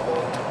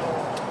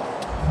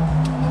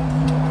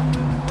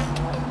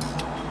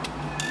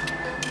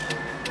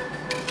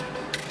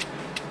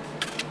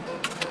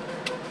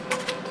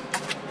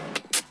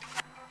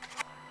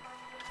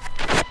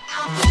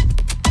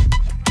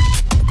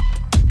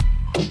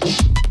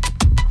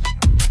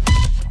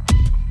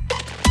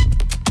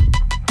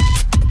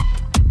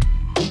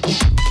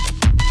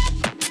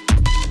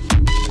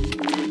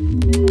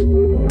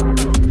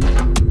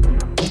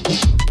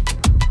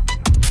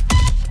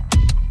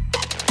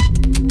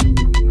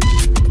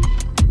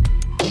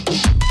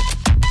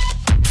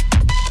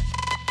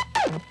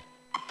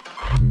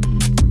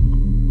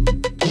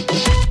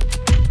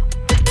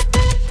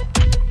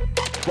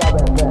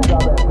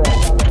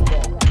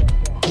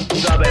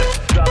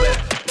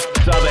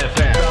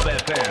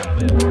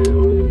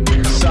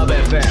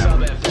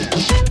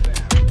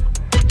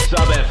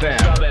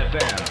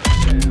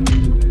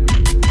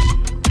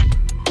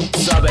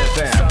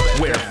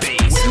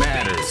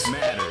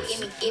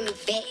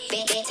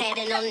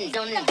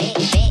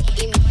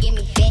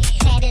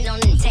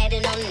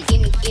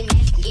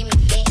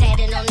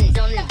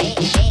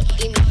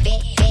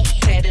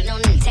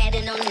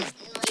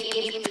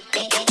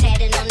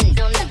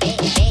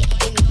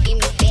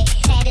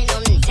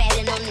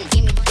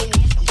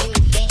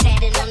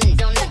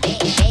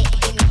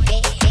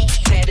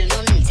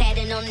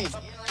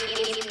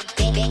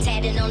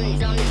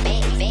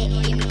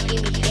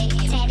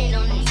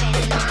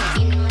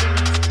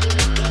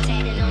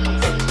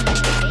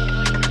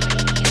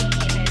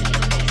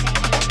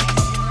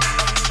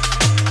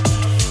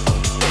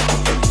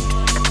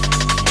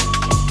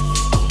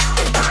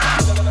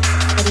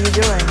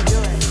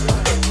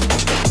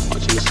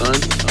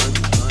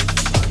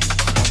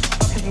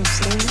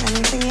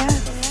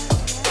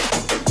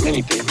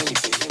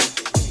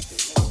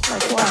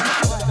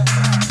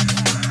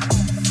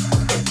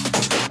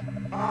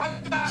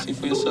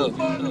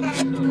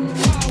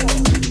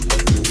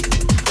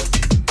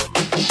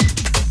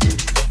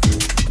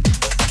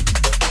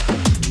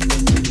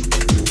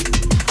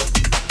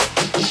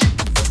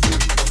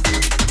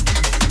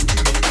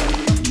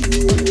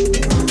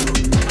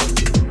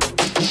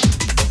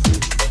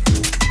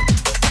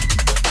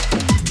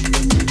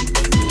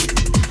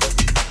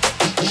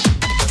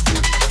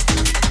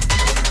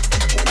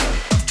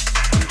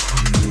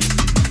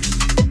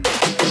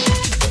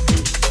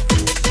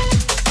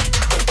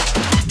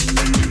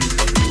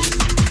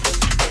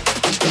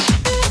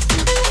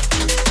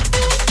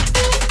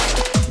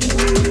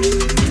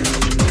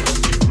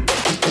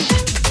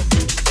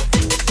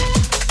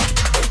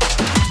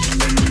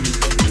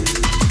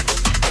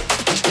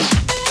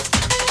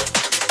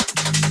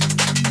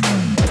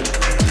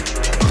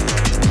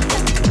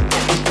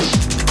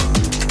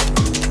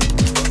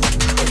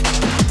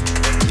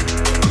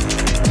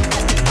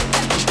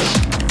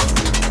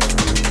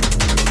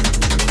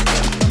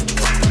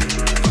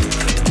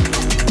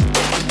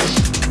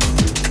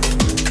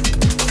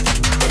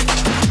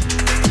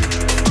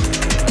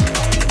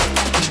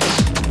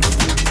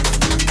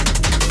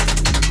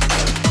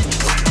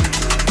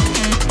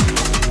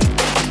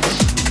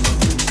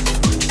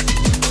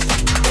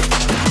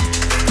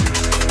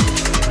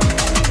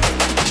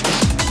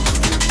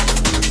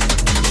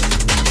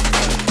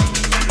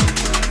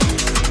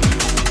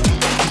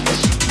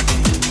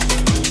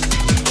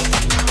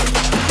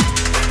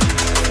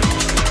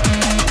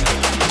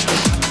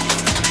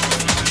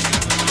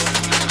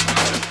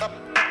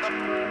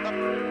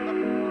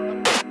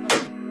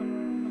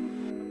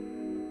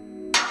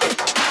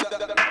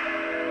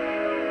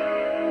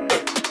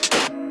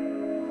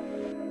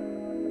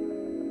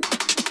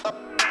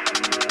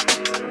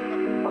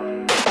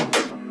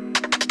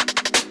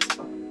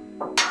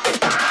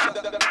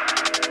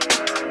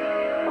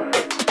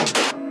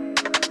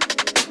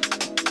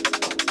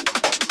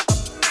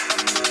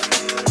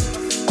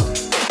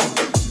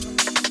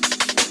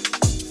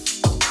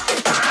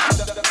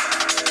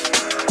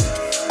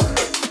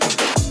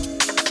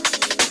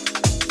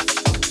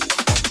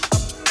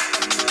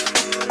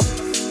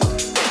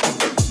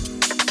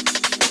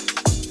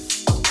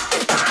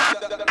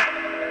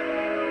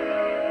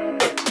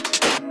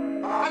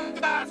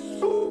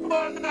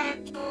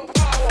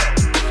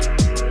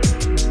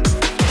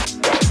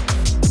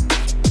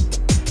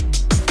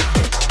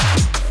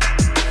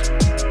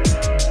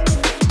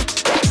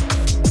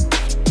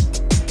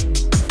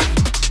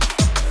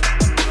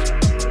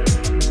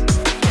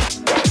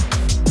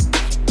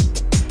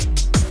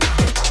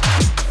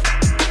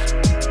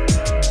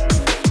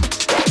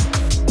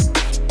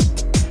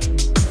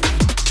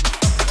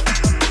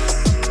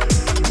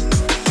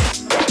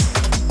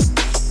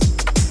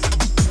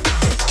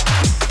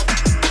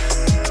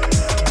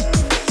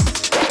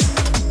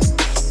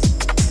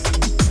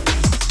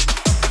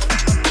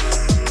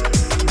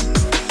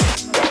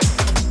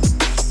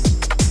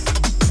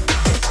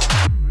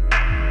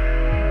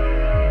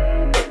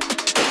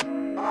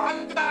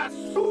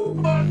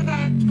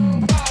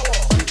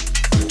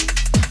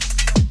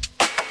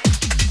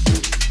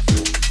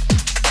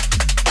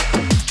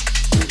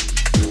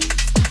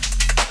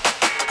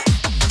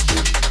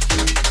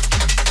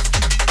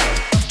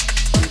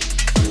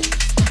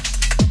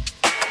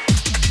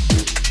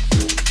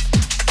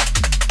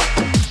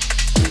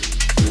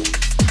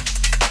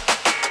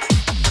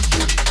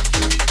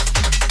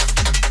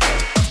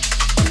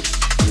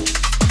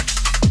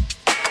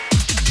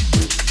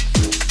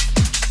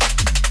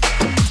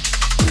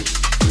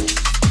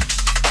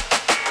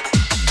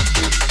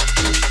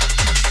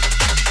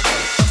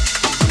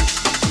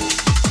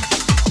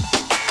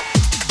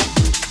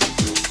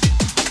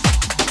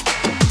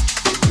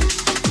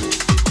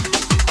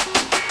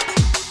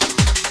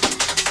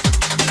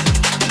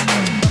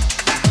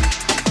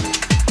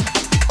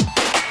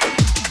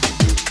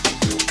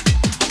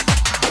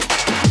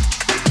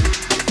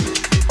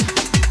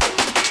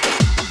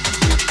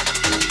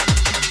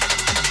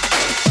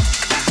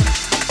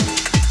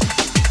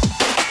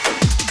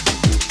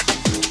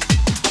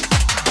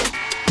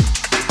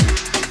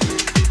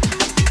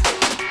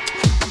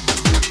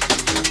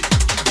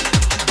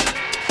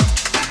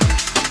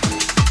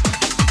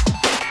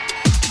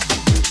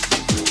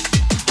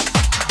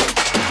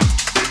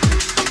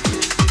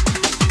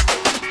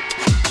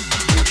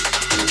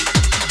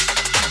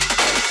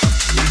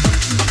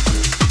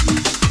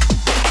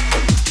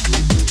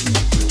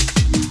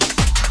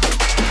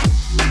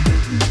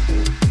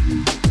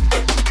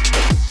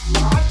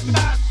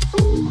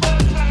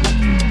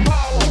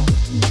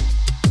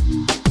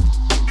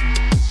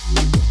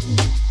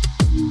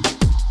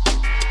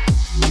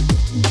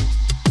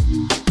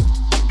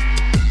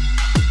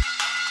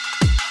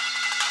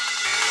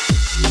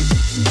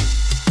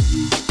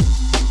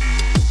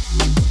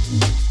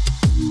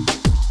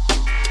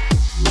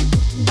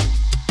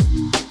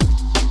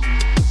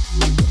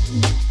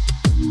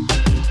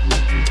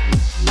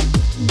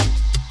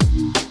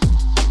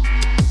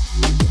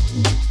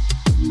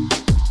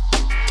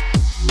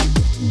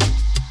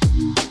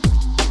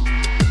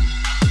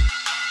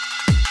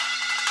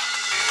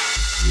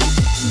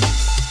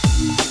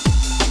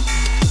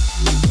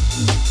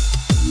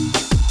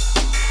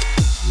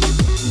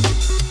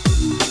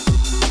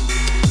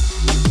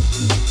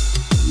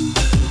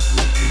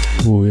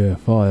 Oh yeah,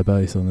 fire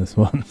bass on this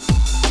one.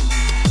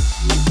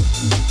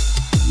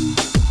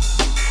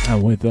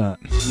 And with that,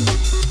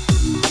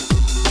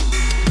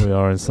 we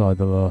are inside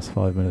the last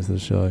 5 minutes of the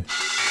show.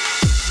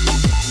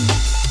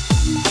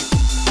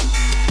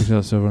 Big shout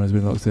out to everyone who's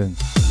been locked in.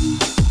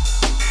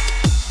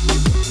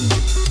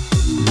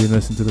 You've been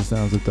listening to the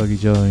sounds of Dougie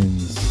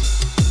Jones.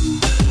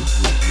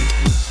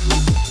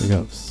 Big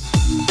ups.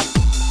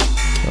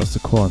 Shouts to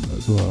Quant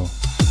as well.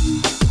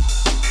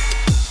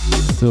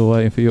 Still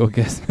waiting for your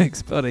guest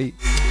mix, buddy.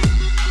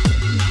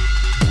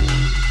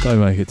 Don't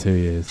make it 2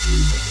 years.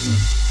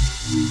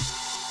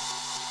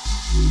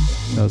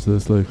 Shouts to the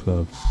Sleuth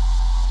Club.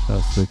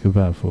 Shouts to the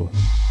Kebab Force.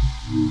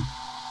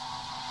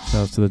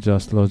 Shouts to the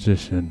Just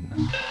Logician.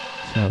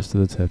 Shouts to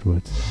the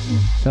Tedwoods.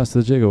 Shouts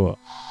to the Gigawatt.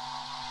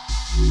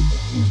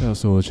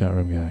 Shouts to all the chat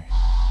room gang.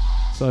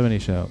 So many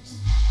shouts.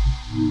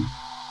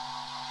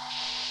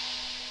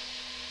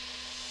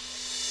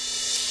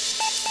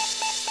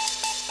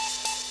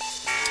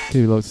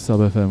 Keep it locked to Sub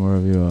FM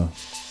wherever you are.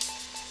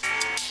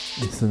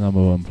 It's the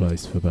 #1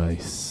 place for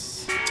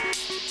bass.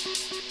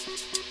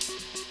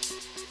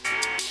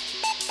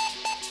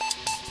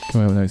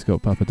 Coming up next,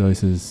 got Papa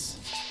Doses,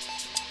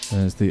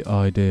 and it's the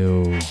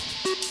Ideal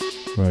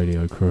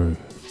Radio Crew.